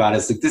 joking about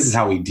it's like, this is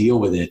how we deal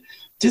with it.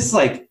 Just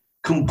like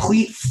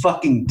complete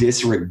fucking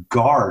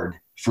disregard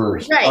for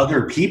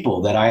other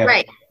people that I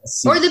have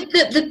seen. Or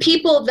the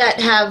people that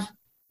have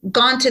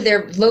gone to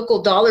their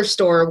local dollar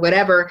store or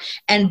whatever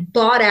and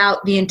bought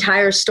out the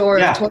entire store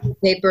of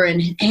toilet paper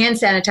and hand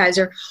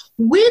sanitizer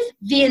with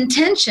the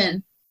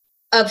intention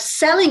of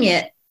selling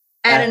it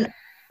at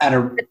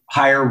a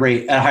higher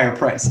rate, at a higher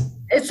price.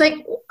 It's like,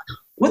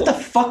 what the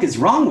fuck is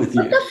wrong with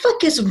you? What the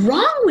fuck is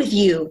wrong with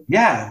you?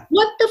 Yeah.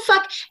 What the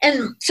fuck?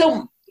 And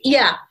so,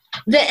 yeah.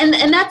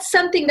 And that's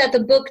something that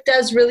the book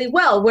does really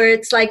well, where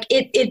it's like,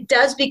 it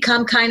does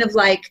become kind of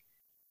like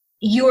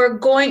you're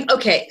going,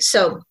 okay,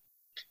 so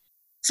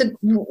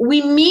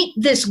we meet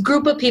this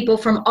group of people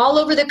from all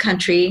over the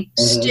country,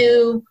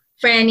 Stu,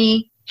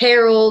 Franny,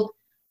 Harold,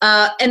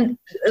 and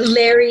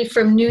Larry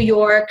from New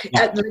York,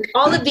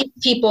 all of these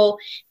people,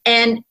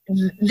 and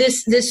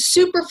this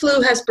super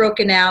flu has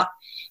broken out.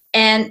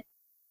 And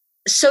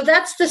so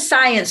that's the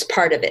science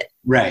part of it.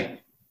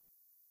 Right.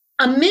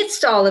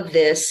 Amidst all of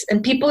this,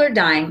 and people are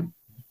dying,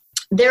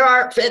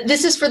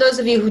 this is for those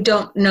of you who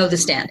don't know The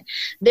Stand,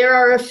 there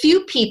are a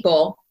few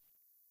people,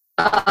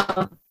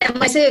 and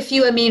when I say a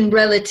few, I mean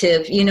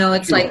relative,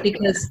 it's like,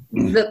 because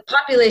the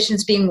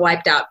population's being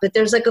wiped out, but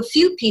there's like a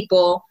few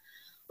people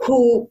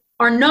who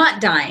are not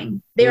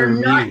dying. They're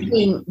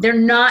immune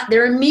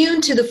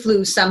to the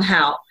flu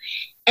somehow.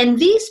 And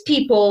these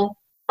people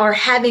are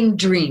having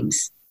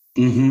dreams.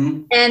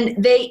 Mm-hmm.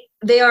 And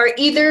they are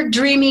either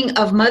dreaming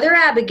of Mother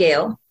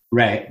Abigail,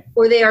 right,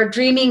 or they are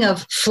dreaming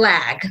of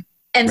Flag,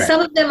 and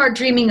some of them are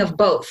dreaming of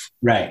both,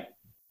 right.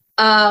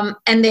 And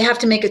they have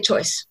to make a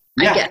choice.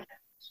 I guess,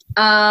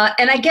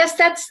 and I guess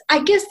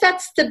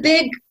that's the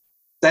big.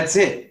 That's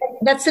it.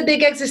 That's the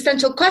big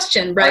existential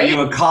question, right? Are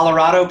you a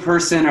Colorado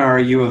person or are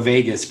you a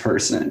Vegas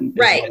person?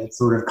 Right. It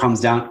sort of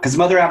comes down, because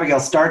Mother Abigail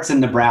starts in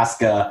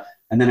Nebraska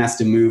and then has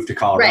to move to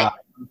Colorado. Right.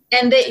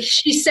 And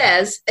she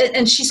says,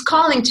 and she's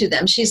calling to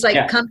them. She's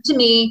like, come to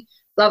me,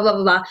 blah, blah,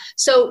 blah, blah.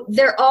 So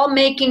they're all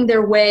making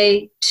their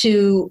way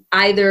to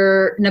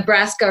either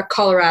Nebraska or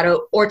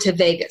Colorado or to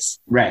Vegas.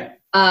 Right.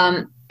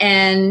 And,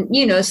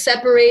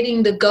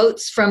 separating the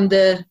goats from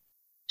the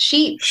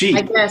sheep,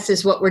 I guess,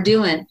 is what we're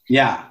doing.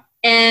 Yeah.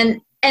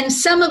 And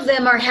some of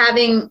them are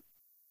having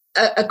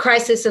a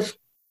crisis of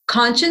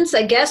conscience,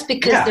 I guess,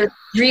 because they're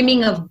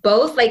dreaming of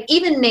both. Like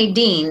even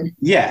Nadine.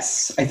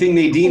 Yes. I think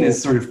Nadine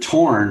is sort of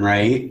torn,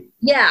 right?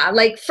 Yeah.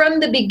 Like from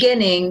the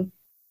beginning,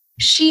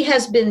 she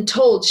has been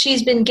told,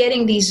 she's been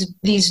getting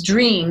these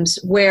dreams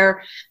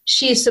where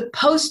she is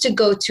supposed to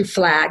go to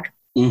Flag.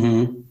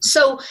 Mm-hmm.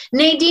 So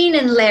Nadine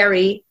and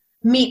Larry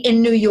meet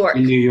in New York.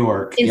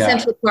 In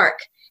Central Park,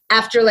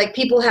 after like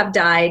people have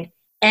died,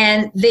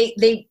 and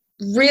they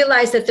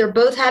realize that they're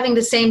both having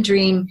the same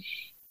dream,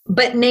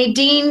 but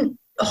Nadine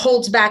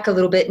holds back a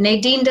little bit.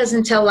 Nadine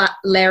doesn't tell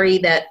Larry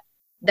that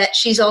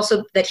she's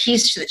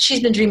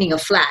been dreaming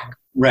of Flag.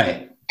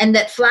 Right. And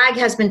that Flag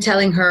has been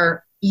telling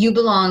her, you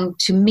belong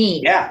to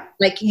me. Yeah.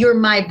 Like you're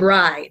my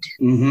bride.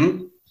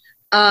 Mm-hmm.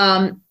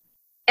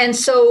 And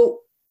so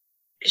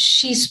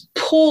she's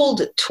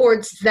pulled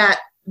towards that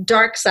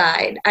dark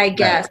side, I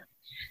guess. Right.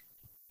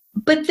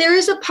 But there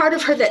is a part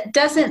of her that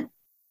doesn't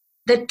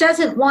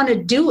want to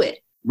do it.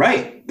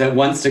 Right. That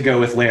wants to go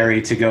with Larry,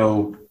 to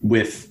go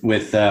with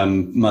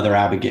Mother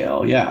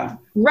Abigail. Yeah.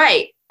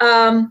 Right.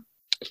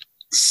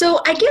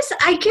 So I guess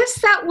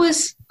that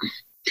was,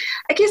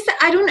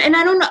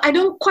 I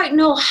don't quite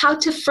know how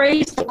to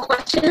phrase the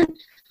question,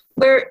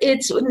 where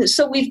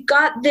so we've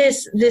got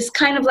this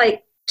kind of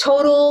like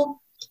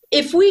total,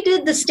 if we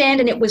did The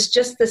Stand and it was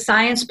just the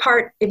science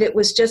part, if it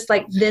was just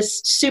like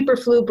this super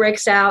flu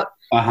breaks out,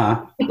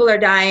 people are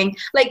dying,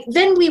 like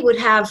then we would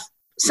have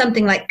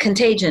something like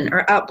Contagion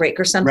or Outbreak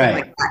or something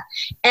like that.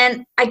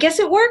 And I guess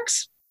it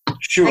works.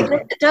 Sure. I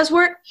guess it does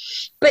work.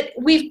 But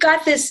we've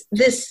got this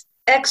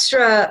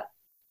extra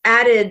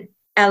added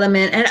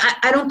element, and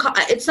I don't call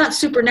it's not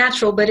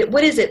supernatural, but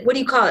what is it? What do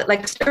you call it?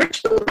 Like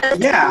spiritual?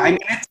 Yeah, I mean,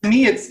 to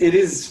me, it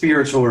is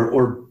spiritual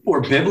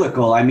or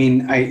biblical. I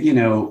mean,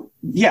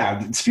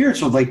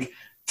 spiritual. Like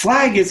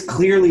Flag is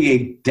clearly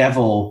a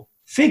devil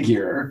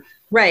figure.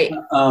 Right.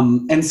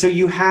 And so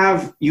you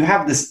have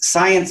this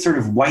science sort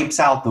of wipes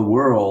out the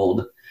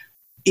world.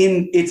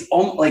 It's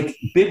like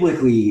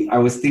biblically, I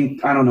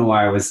don't know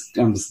why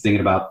I'm just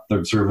thinking about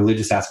the sort of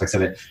religious aspects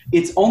of it.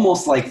 It's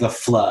almost like the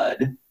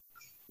flood,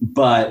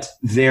 but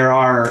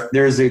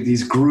there's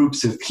these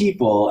groups of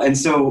people. And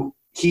so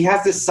he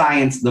has this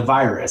science, the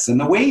virus, and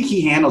the way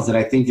he handles it,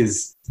 I think,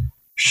 is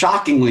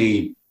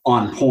shockingly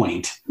on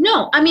point.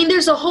 No, I mean,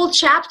 there's a whole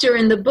chapter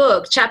in the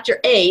book, chapter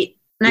 8,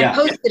 and I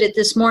posted it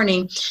this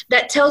morning,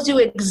 that tells you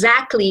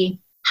exactly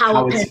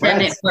how a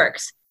pandemic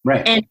works.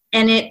 Right. And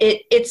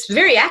it's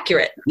very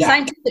accurate,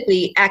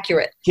 scientifically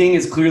accurate. King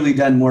has clearly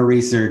done more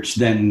research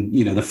than,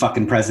 the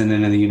fucking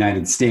president of the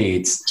United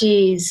States.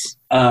 Jeez.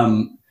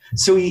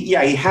 So he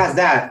has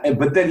that,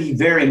 but then he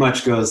very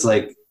much goes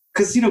like,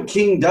 because,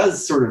 King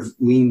does sort of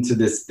lean to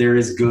this, there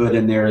is good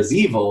and there is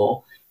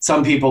evil.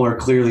 Some people are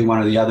clearly one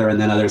or the other,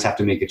 and then others have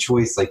to make a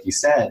choice, like you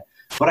said.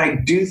 But I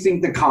do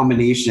think the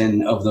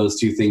combination of those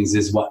two things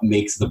is what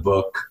makes the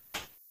book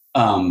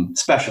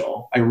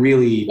special. I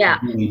really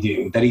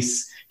do. That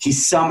he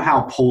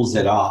somehow pulls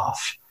it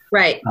off.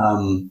 Right.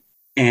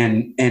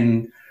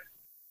 And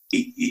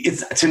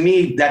it's, to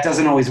me, that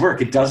doesn't always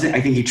work. It doesn't.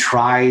 I think he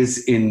tries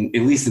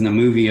at least in the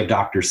movie of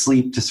Dr.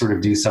 Sleep, to sort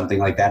of do something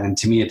like that, and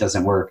to me, it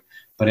doesn't work.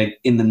 But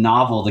in the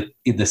novel,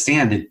 The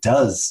Stand, it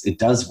does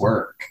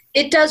work.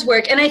 It does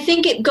work. And I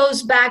think it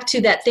goes back to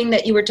that thing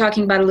that you were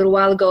talking about a little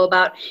while ago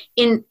about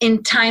in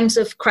times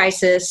of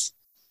crisis,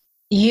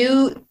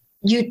 you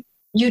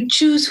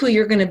choose who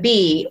you're going to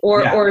be,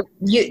 or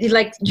you,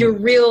 like, your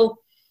real,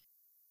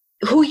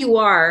 who you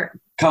are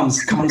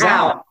comes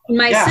out.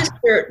 My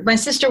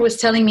sister was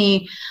telling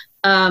me,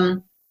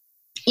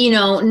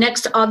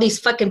 next to all these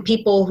fucking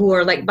people who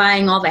are like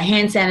buying all the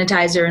hand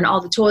sanitizer and all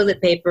the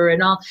toilet paper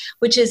and all,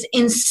 which is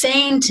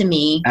insane to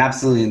me.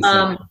 Absolutely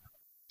insane.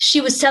 She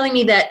was telling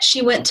me that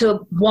she went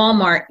to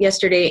Walmart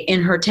yesterday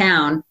in her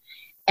town,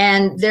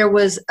 and there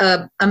was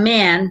a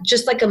man,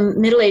 just like a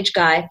middle-aged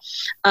guy,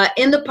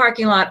 in the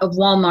parking lot of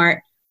Walmart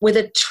with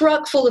a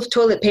truck full of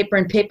toilet paper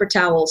and paper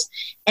towels,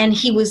 and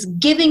he was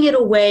giving it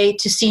away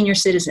to senior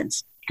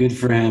citizens. Good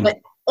for him. But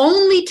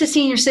only to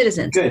senior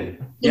citizens.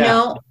 Good. You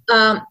know?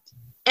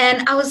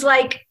 And I was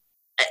like,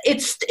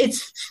 it's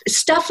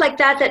stuff like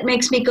that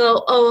makes me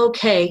go, oh,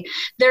 okay.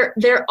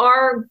 There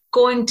are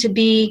going to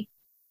be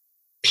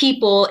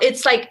people.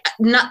 It's like,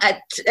 not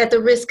at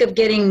the risk of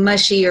getting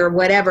mushy or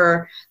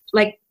whatever,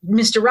 like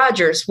Mr.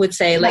 Rogers would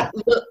say, like,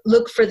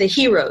 look for the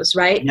heroes,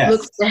 right? Yes.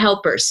 Look for the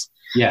helpers.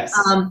 Yes.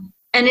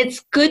 And it's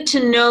good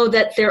to know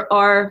that there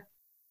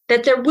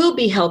will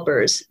be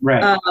helpers.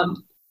 Right.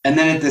 And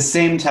then at the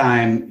same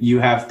time, you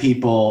have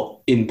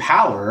people in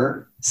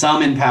power,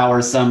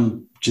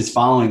 some just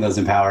following those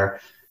in power,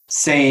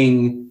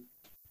 saying,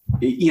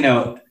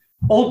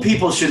 old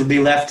people should be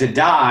left to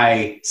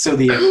die so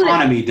the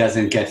economy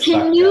doesn't get fucked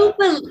up.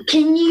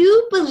 Can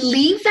you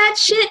believe that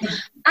shit?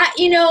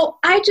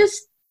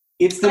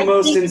 It's the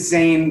most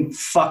insane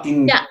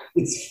fucking. Yeah.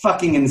 It's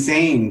fucking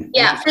insane.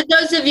 Yeah. For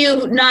those of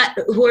you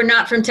who are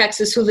not from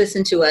Texas who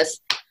listen to us,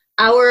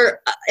 our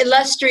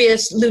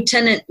illustrious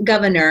Lieutenant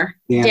Governor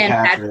Dan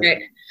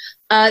Patrick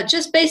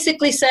just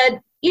basically said,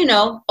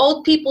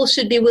 old people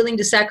should be willing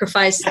to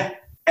sacrifice.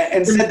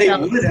 And said they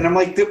would, and I'm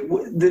like, that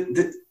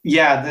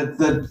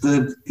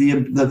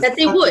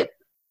they would.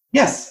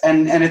 Yes,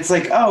 and it's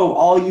like, oh,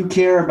 all you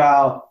care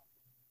about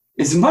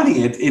is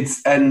money. I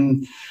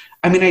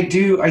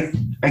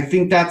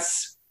think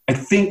that's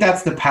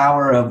the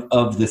power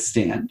of The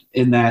Stand,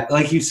 in that,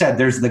 like you said,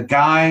 there's the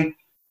guy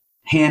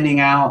handing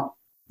out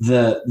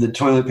the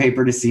toilet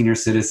paper to senior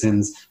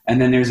citizens,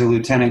 and then there's a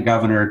lieutenant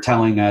governor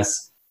telling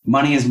us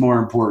money is more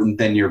important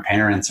than your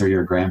parents or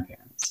your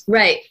grandparents.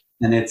 Right.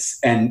 And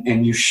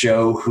and you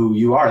show who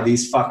you are.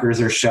 These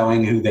fuckers are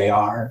showing who they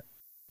are.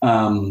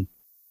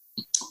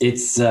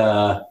 It's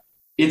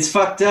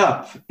fucked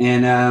up.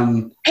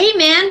 And hey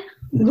man,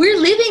 we're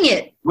living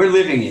it. We're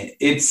living it.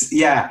 It's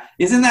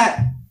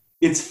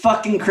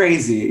fucking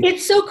crazy.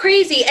 It's so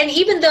crazy. And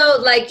even though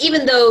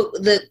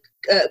the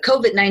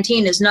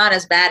COVID-19 is not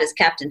as bad as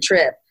Captain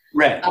Tripp,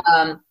 right?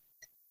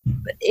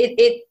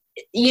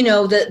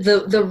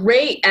 The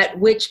rate at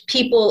which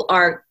people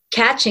are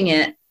catching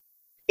it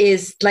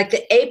is like,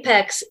 the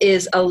apex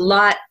is a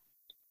lot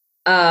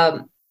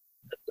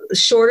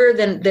shorter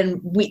than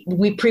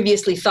we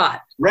previously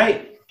thought.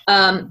 Right.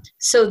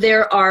 So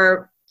there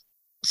are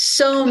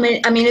so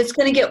many. I mean, it's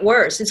going to get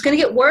worse. It's going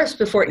to get worse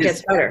before it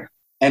gets better.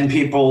 And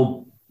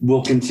people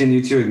will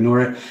continue to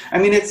ignore it. I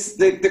mean, it's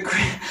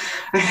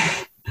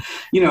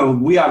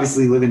we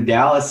obviously live in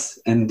Dallas,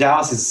 and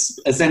Dallas is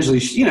essentially,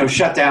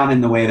 shut down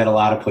in the way that a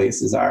lot of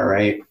places are,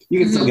 right?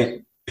 You can still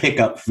get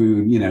pickup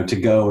food, to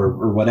go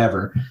or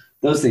whatever,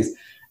 those things.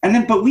 And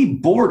then, but we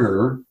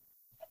border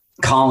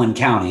Collin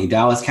County.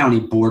 Dallas County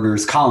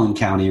borders Collin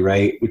County,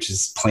 right? Which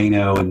is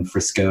Plano and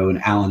Frisco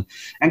and Allen.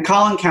 And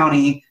Collin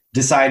County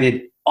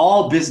decided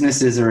all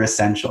businesses are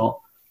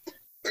essential.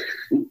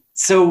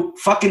 So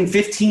fucking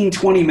 15,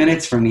 20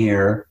 minutes from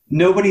here,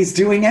 nobody's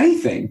doing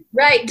anything.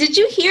 Right. Did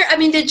you hear? I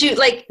mean, did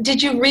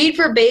you read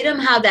verbatim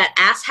how that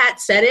asshat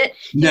said it?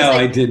 No,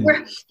 I didn't.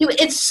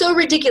 It's so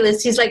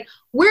ridiculous. He's like,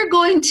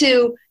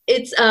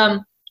 it's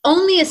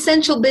only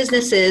essential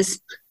businesses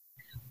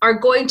are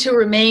going to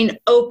remain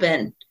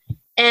open.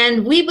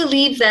 And we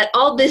believe that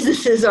all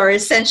businesses are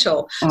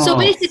essential. Oh. So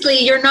basically,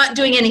 you're not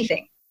doing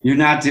anything. You're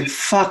not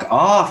fuck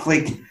off.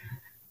 Like,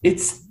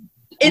 it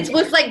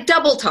was like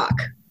double talk.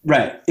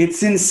 Right.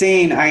 It's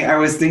insane. I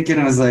was thinking,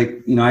 I was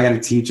like, I got to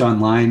teach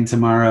online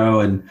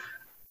tomorrow. And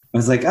I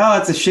was like, oh,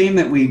 it's a shame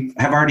that we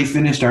have already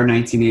finished our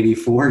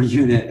 1984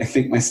 unit. I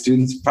think my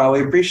students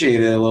probably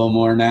appreciate it a little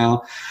more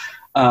now.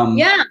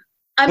 Yeah.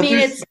 I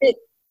mean,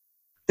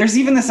 there's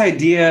even this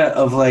idea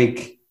of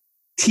like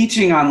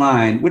teaching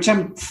online, which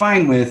I'm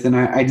fine with. And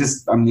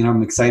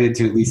I'm excited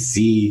to at least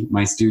see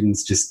my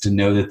students, just to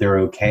know that they're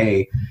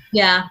okay.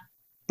 Yeah.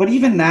 But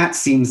even that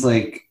seems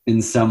like,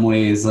 in some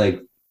ways,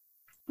 like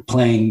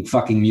playing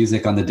fucking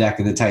music on the deck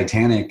of the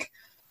Titanic,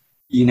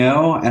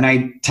 And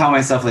I tell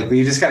myself, like, well,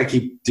 you just got to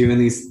keep doing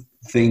these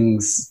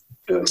things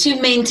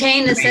to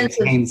maintain a sense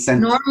of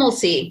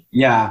normalcy.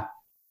 Yeah.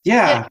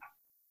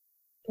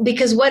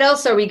 Because what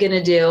else are we going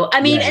to do? I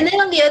mean, and then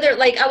on the other,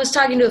 like I was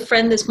talking to a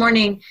friend this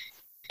morning,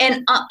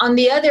 and on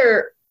the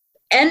other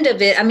end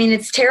of it, I mean,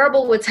 it's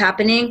terrible what's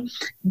happening,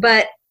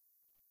 but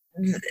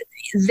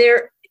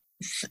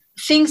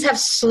things have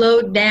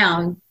slowed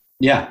down.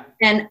 Yeah.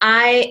 And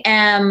I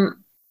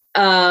am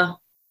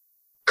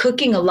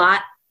cooking a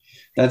lot.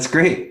 That's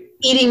great.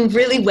 Eating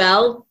really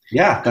well.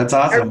 Yeah, that's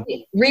awesome.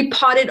 I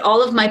repotted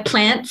all of my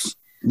plants.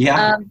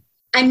 Yeah.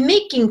 I'm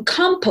making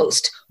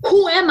compost.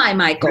 Who am I,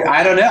 Michael?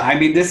 I don't know. I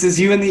mean, this is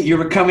you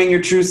you're becoming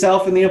your true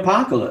self in the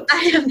apocalypse.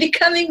 I am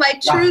becoming my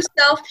true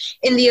self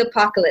in the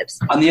apocalypse.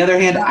 On the other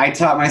hand, I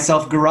taught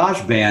myself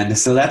GarageBand,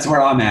 so that's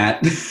where I'm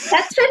at. That's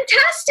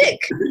fantastic.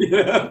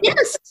 Yeah.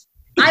 Yes.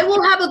 I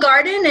will have a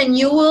garden and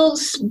you will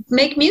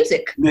make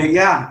music.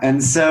 Yeah.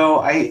 And so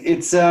I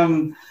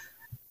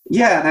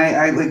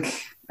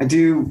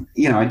do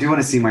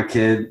want to see my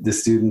kid, the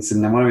students,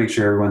 and I want to make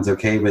sure everyone's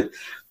okay. But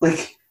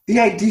like the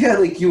idea,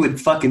 like you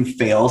would fucking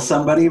fail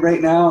somebody right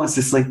now. It's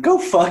just like, go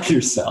fuck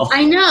yourself.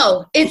 I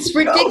know. It's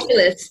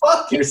ridiculous. Go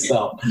fuck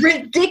yourself.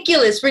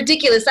 Ridiculous.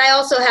 I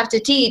also have to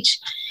teach.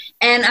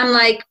 And I'm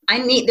like,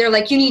 they're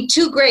like, you need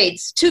 2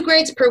 grades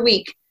per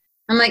week.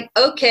 I'm like,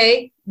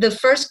 okay, the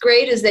first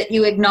grade is that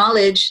you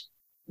acknowledge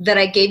that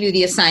I gave you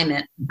the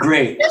assignment.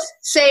 Great. Just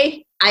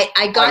say,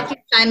 I got the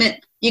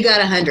assignment, you got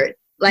 100.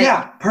 Like,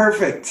 yeah,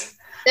 perfect.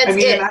 That's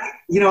it.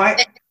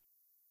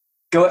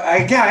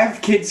 I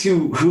have kids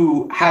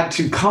who had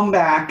to come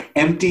back,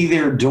 empty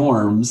their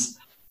dorms,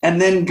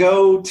 and then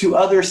go to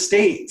other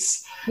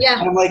states. Yeah.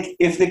 And I'm like,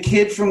 if the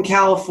kid from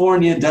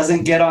California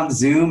doesn't get on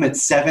Zoom at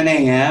 7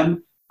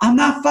 a.m., I'm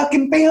not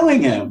fucking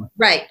failing him.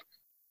 Right.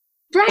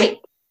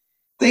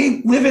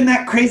 They live in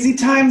that crazy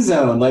time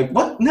zone. Like,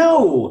 what?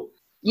 No.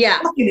 Yeah.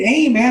 Fucking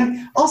A,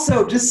 man.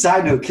 Also, just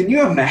side note, can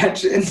you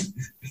imagine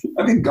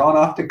having gone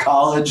off to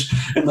college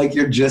and like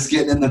you're just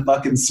getting in the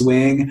fucking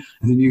swing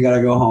and then you got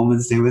to go home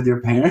and stay with your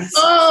parents?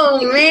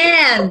 Oh,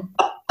 man.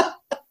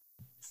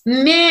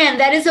 Man,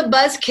 that is a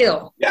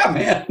buzzkill. Yeah,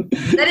 man.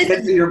 That is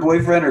can't see your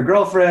boyfriend or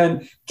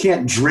girlfriend.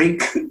 Can't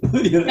drink.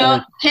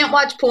 No, can't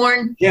watch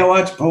porn. Can't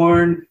watch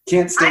porn.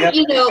 Can't stay up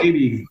with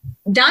baby.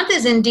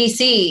 Dante's in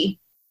D.C.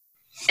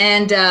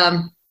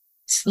 and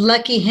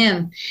lucky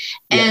him.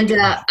 And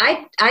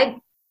I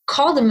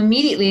called him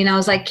immediately and I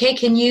was like, hey,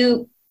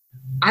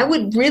 I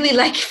would really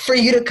like for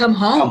you to come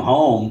home. Come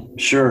home,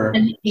 sure.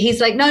 And he's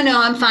like, no,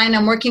 I'm fine.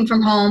 I'm working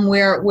from home.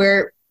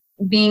 We're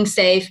being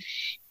safe.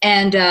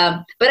 And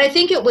but I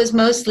think it was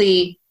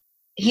mostly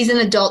he's an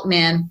adult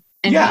man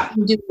and he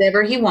can do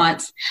whatever he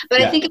wants.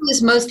 But I think it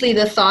was mostly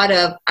the thought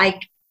of I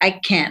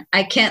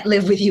can't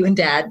live with you and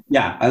Dad.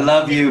 Yeah, I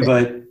love you,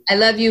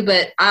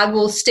 but I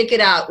will stick it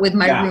out with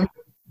my room.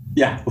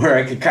 Yeah, where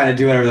I could kind of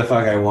do whatever the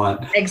fuck I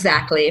want.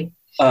 Exactly.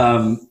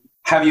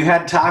 Have you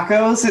had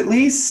tacos at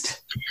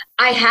least?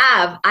 I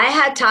have. I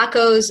had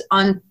tacos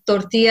on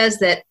tortillas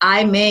that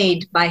I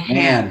made by hand.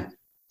 Man,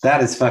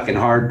 that is fucking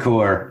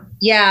hardcore.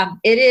 Yeah,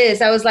 it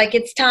is. I was like,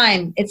 it's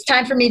time. It's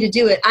time for me to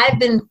do it. I've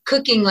been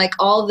cooking like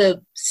all the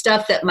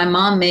stuff that my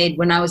mom made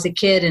when I was a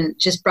kid and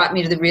just brought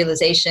me to the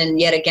realization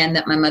yet again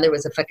that my mother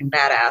was a fucking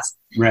badass.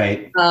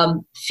 Right.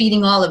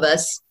 Feeding all of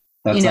us.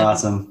 That's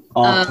awesome.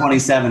 All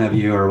 27 of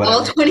you or whatever.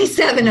 All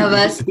 27 of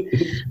us.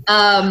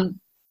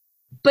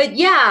 But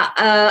yeah,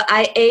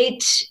 I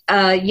ate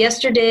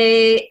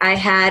yesterday.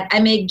 I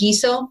made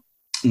guiso.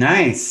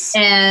 Nice.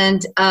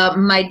 And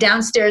my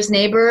downstairs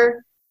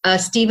neighbor,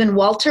 Stephen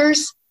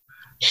Walters,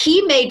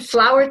 he made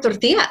flour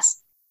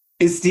tortillas.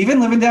 Is Stephen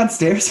living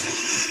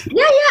downstairs?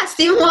 Yeah.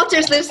 Stephen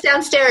Walters lives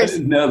downstairs. I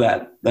didn't know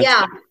that.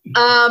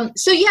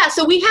 So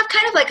we have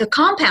kind of like a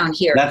compound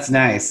here. That's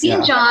nice. Me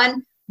and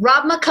John,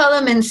 Rob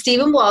McCullum and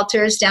Stephen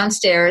Walters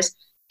downstairs,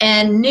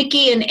 and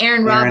Nikki and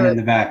Aaron Robert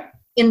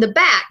in the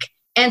back.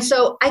 And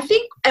so I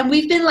think, and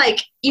we've been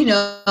like,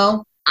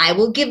 I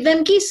will give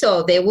them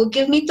guiso. They will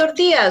give me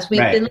tortillas.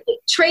 We've been like,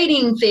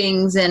 trading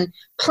things and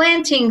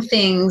planting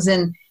things,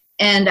 and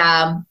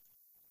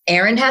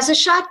Aaron has a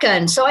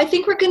shotgun. So I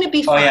think we're going to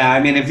be fine. Oh yeah.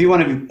 I mean, if you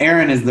want to,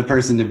 Aaron is the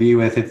person to be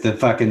with if the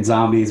fucking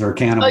zombies or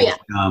cannibals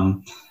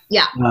come.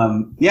 Yeah.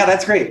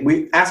 That's great.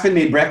 Aspen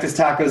made breakfast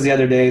tacos the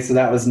other day, so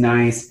that was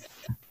nice.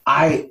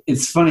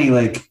 It's funny,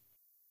 like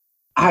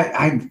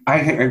I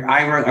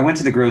went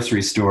to the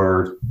grocery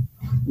store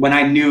when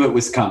I knew it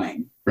was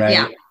coming, right?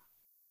 Yeah.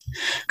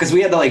 Because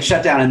we had to like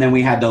shut down and then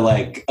we had to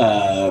like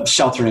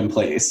shelter in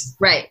place.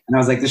 Right. And I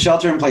was like, the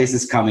shelter in place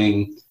is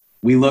coming.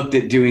 We looked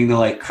at doing the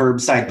like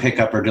curbside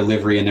pickup or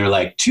delivery and they're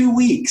like 2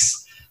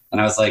 weeks. And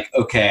I was like,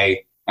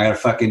 okay, I gotta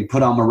fucking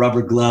put on my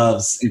rubber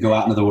gloves and go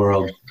out into the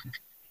world.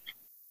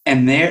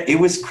 And it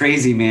was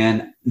crazy,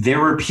 man. There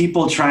were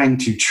people trying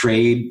to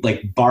trade,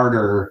 like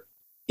barter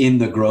in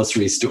the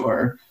grocery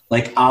store.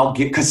 Like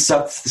because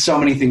so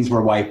many things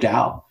were wiped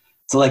out.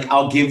 So like,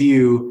 I'll give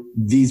you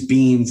these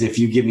beans if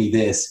you give me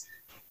this.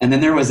 And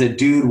then there was a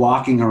dude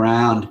walking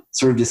around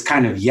sort of just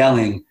kind of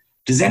yelling,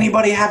 does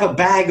anybody have a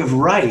bag of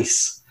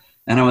rice?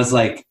 And I was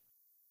like,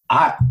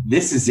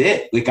 this is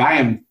it. Like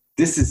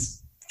this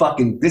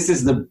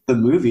is the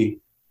movie.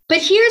 But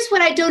here's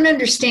what I don't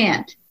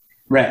understand.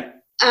 Right.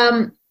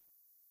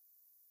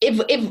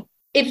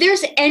 If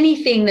there's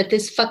anything that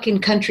this fucking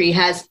country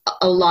has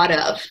a lot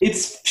of,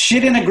 it's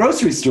shit in a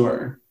grocery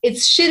store.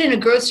 It's shit in a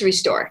grocery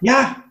store.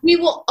 Yeah. We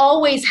will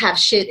always have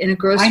shit in a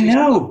grocery store. I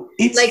know.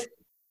 It's like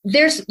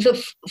there's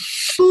the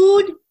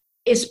food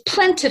is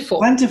plentiful.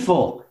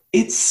 Plentiful.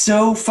 It's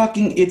so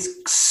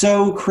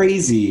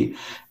crazy.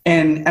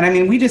 And I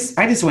mean,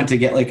 I just went to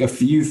get like a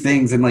few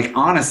things, and like,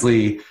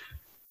 honestly,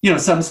 you know,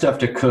 some stuff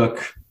to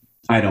cook.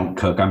 I don't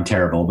cook. I'm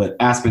terrible. But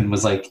Aspen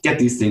was like, get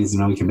these things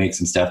and then we can make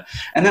some stuff.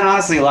 And then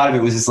honestly, a lot of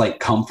it was just like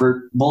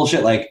comfort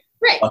bullshit, like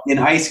fucking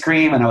ice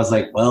cream. And I was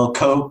like, well,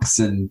 Cokes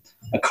and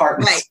a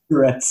carton of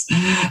cigarettes.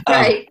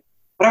 Right.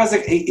 But I was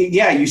like,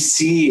 yeah, you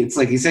see, it's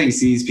like you said, you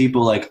see these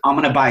people like, I'm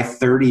going to buy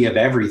 30 of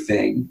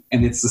everything.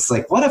 And it's just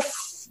like, what the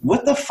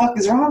fuck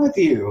is wrong with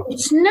you?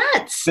 It's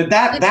nuts. But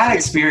that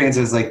experience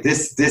was like,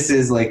 this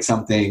is like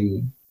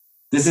something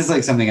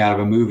out of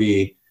a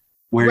movie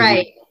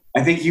where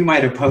I think you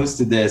might have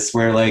posted this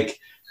where like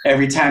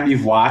every time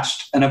you've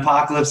watched an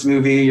apocalypse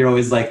movie, you're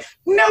always like,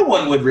 no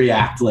one would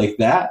react like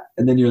that.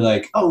 And then you're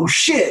like, oh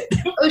shit.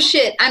 Oh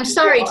shit. I'm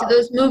sorry to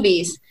those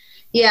movies.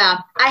 Yeah.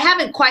 I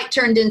haven't quite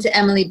turned into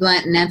Emily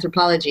Blunt in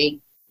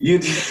Anthropology.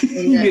 You'd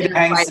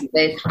hang some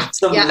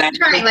I'm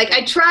trying. Like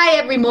I try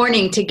every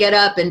morning to get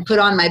up and put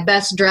on my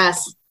best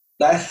dress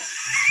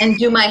and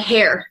do my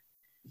hair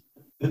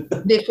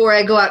before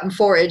I go out and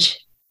forage.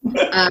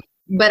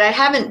 But I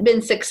haven't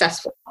been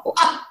successful.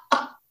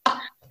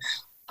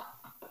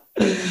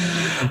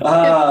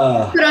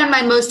 Put on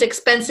my most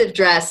expensive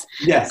dress.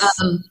 Yes.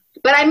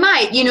 But I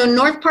might, you know,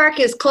 North Park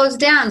is closed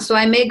down, so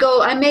I may go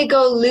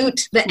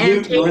loot the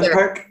Ann Taylor. North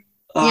Park?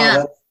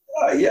 Yeah.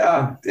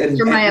 And,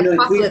 for my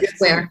apocalypse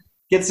wear.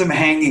 Get some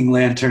hanging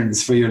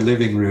lanterns for your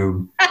living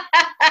room.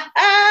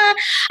 I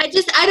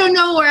don't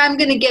know where I'm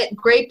going to get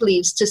grape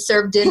leaves to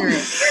serve dinner.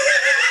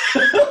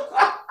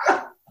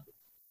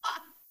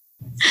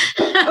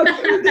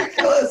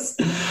 Ridiculous.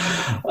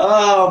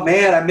 Oh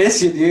man, I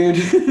miss you, dude.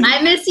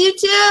 I miss you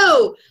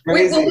too.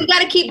 We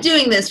got to keep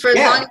doing this for as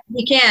long as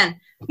we can.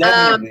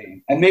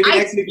 Definitely. And maybe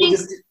next week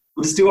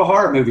we'll just do a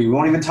horror movie. We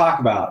won't even talk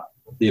about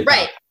the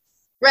apocalypse.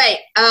 Right.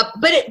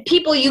 But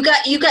people, you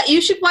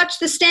should watch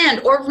The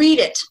Stand or read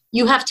it.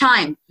 You have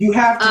time. You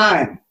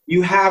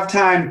have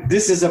time.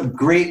 This is a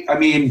great. I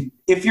mean,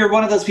 if you're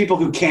one of those people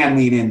who can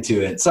lean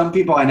into it, some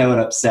people I know it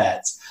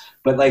upsets.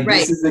 But like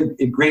this is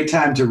a great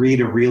time to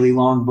read a really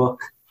long book,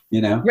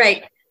 you know?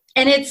 Right.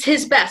 And it's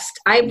his best.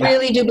 I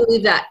really do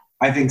believe that.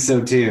 I think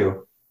so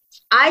too.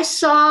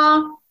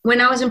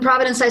 When I was in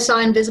Providence, I saw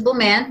Invisible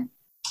Man.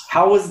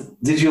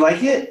 Did you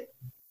like it?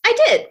 I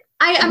did.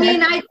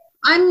 I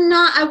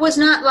was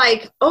not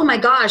like, oh my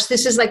gosh,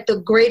 this is like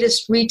the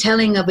greatest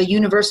retelling of a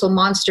Universal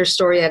monster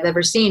story I've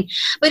ever seen.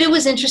 But it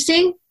was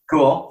interesting.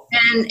 Cool.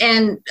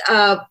 And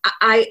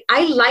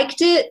I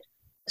liked it.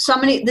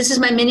 This is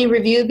my mini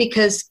review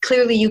because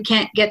clearly you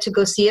can't get to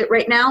go see it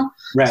right now.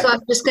 Right. So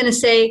I'm just going to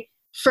say,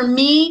 for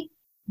me,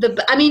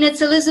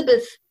 it's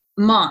Elizabeth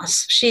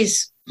Moss.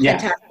 She's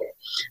fantastic.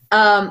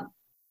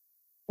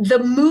 The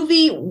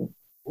movie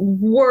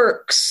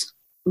works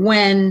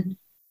when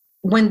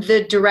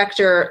the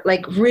director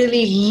like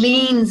really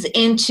leans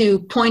into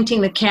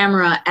pointing the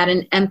camera at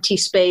an empty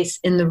space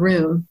in the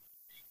room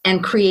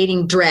and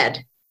creating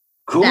dread.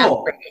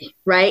 Cool.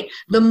 Right?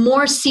 The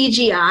more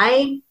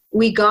CGI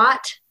we got,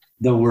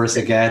 the worse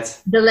it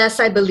gets. The less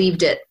I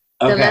believed it.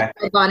 The less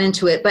I got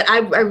into it. But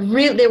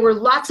there were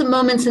lots of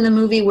moments in the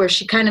movie where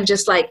she kind of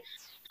just like,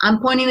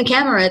 I'm pointing the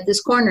camera at this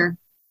corner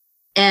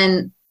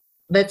and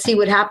let's see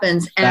what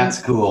happens. And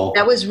that's cool.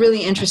 That was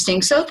really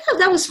interesting. So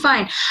that was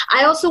fine.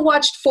 I also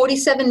watched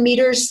 47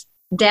 Meters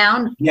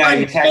Down. Yeah,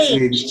 you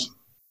texted me.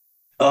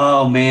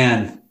 Oh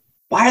man.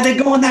 Why are they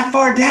going that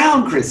far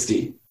down,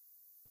 Christy?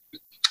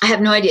 I have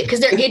no idea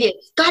because they're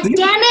idiots. God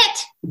damn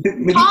it!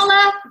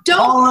 Paula,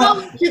 don't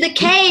go to the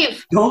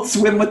cave. Don't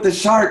swim with the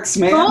sharks,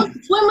 man.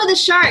 Don't swim with the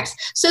sharks.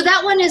 So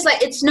that one is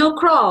like, it's no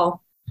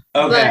crawl.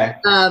 Okay.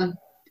 But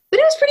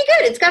it was pretty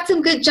good. It's got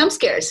some good jump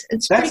scares.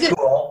 It's pretty good.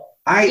 That's cool.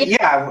 I need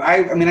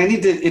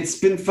to, it's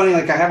been funny.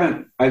 Like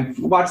I've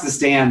watched The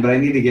Stand, but I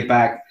need to get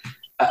back.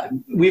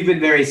 We've been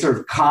very sort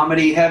of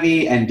comedy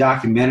heavy and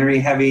documentary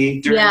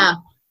heavy.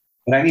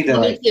 But I need to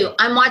me too.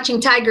 I'm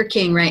watching Tiger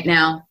King right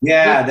now.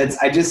 Yeah,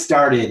 I just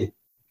started.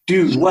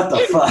 Dude, what the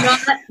fuck? Not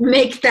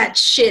make that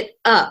shit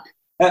up.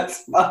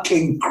 That's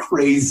fucking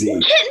crazy. You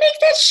can't make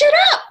that shit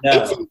up.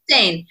 No. It's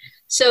insane.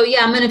 So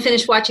yeah, I'm going to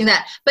finish watching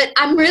that. But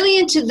I'm really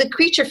into the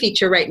creature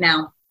feature right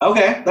now.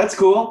 Okay, that's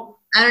cool.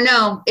 I don't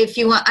know if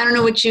you want. I don't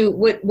know what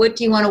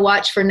do you want to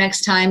watch for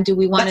next time? Do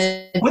we want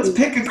to? Let's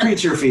pick a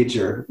creature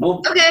feature.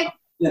 Okay.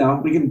 You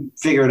know, we can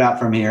figure it out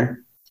from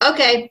here.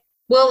 Okay.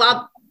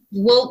 Well,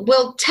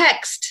 we'll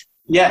text.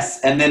 Yes,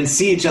 and then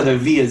see each other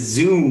via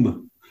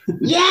Zoom.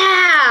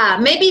 Yeah,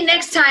 maybe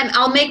next time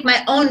I'll make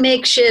my own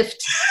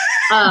makeshift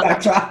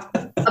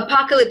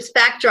apocalypse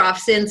backdrop,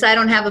 since I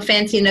don't have a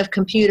fancy enough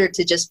computer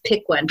to just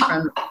pick one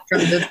from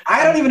the.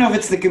 I don't even know if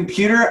it's the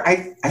computer.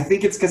 I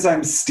think it's because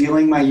I'm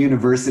stealing my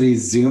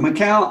university's Zoom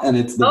account, and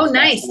it's the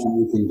nice best one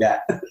you can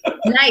get.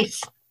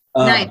 Nice.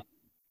 Nice.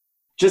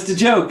 Just a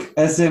joke,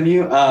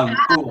 SMU.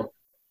 Cool.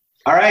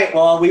 All right.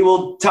 Well, we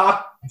will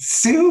talk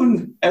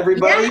soon,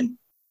 everybody.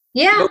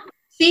 Yeah.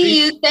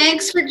 See you.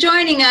 Thanks for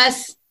joining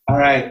us. All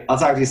right. I'll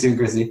talk to you soon,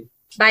 Chrissy.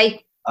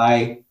 Bye.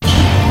 Bye.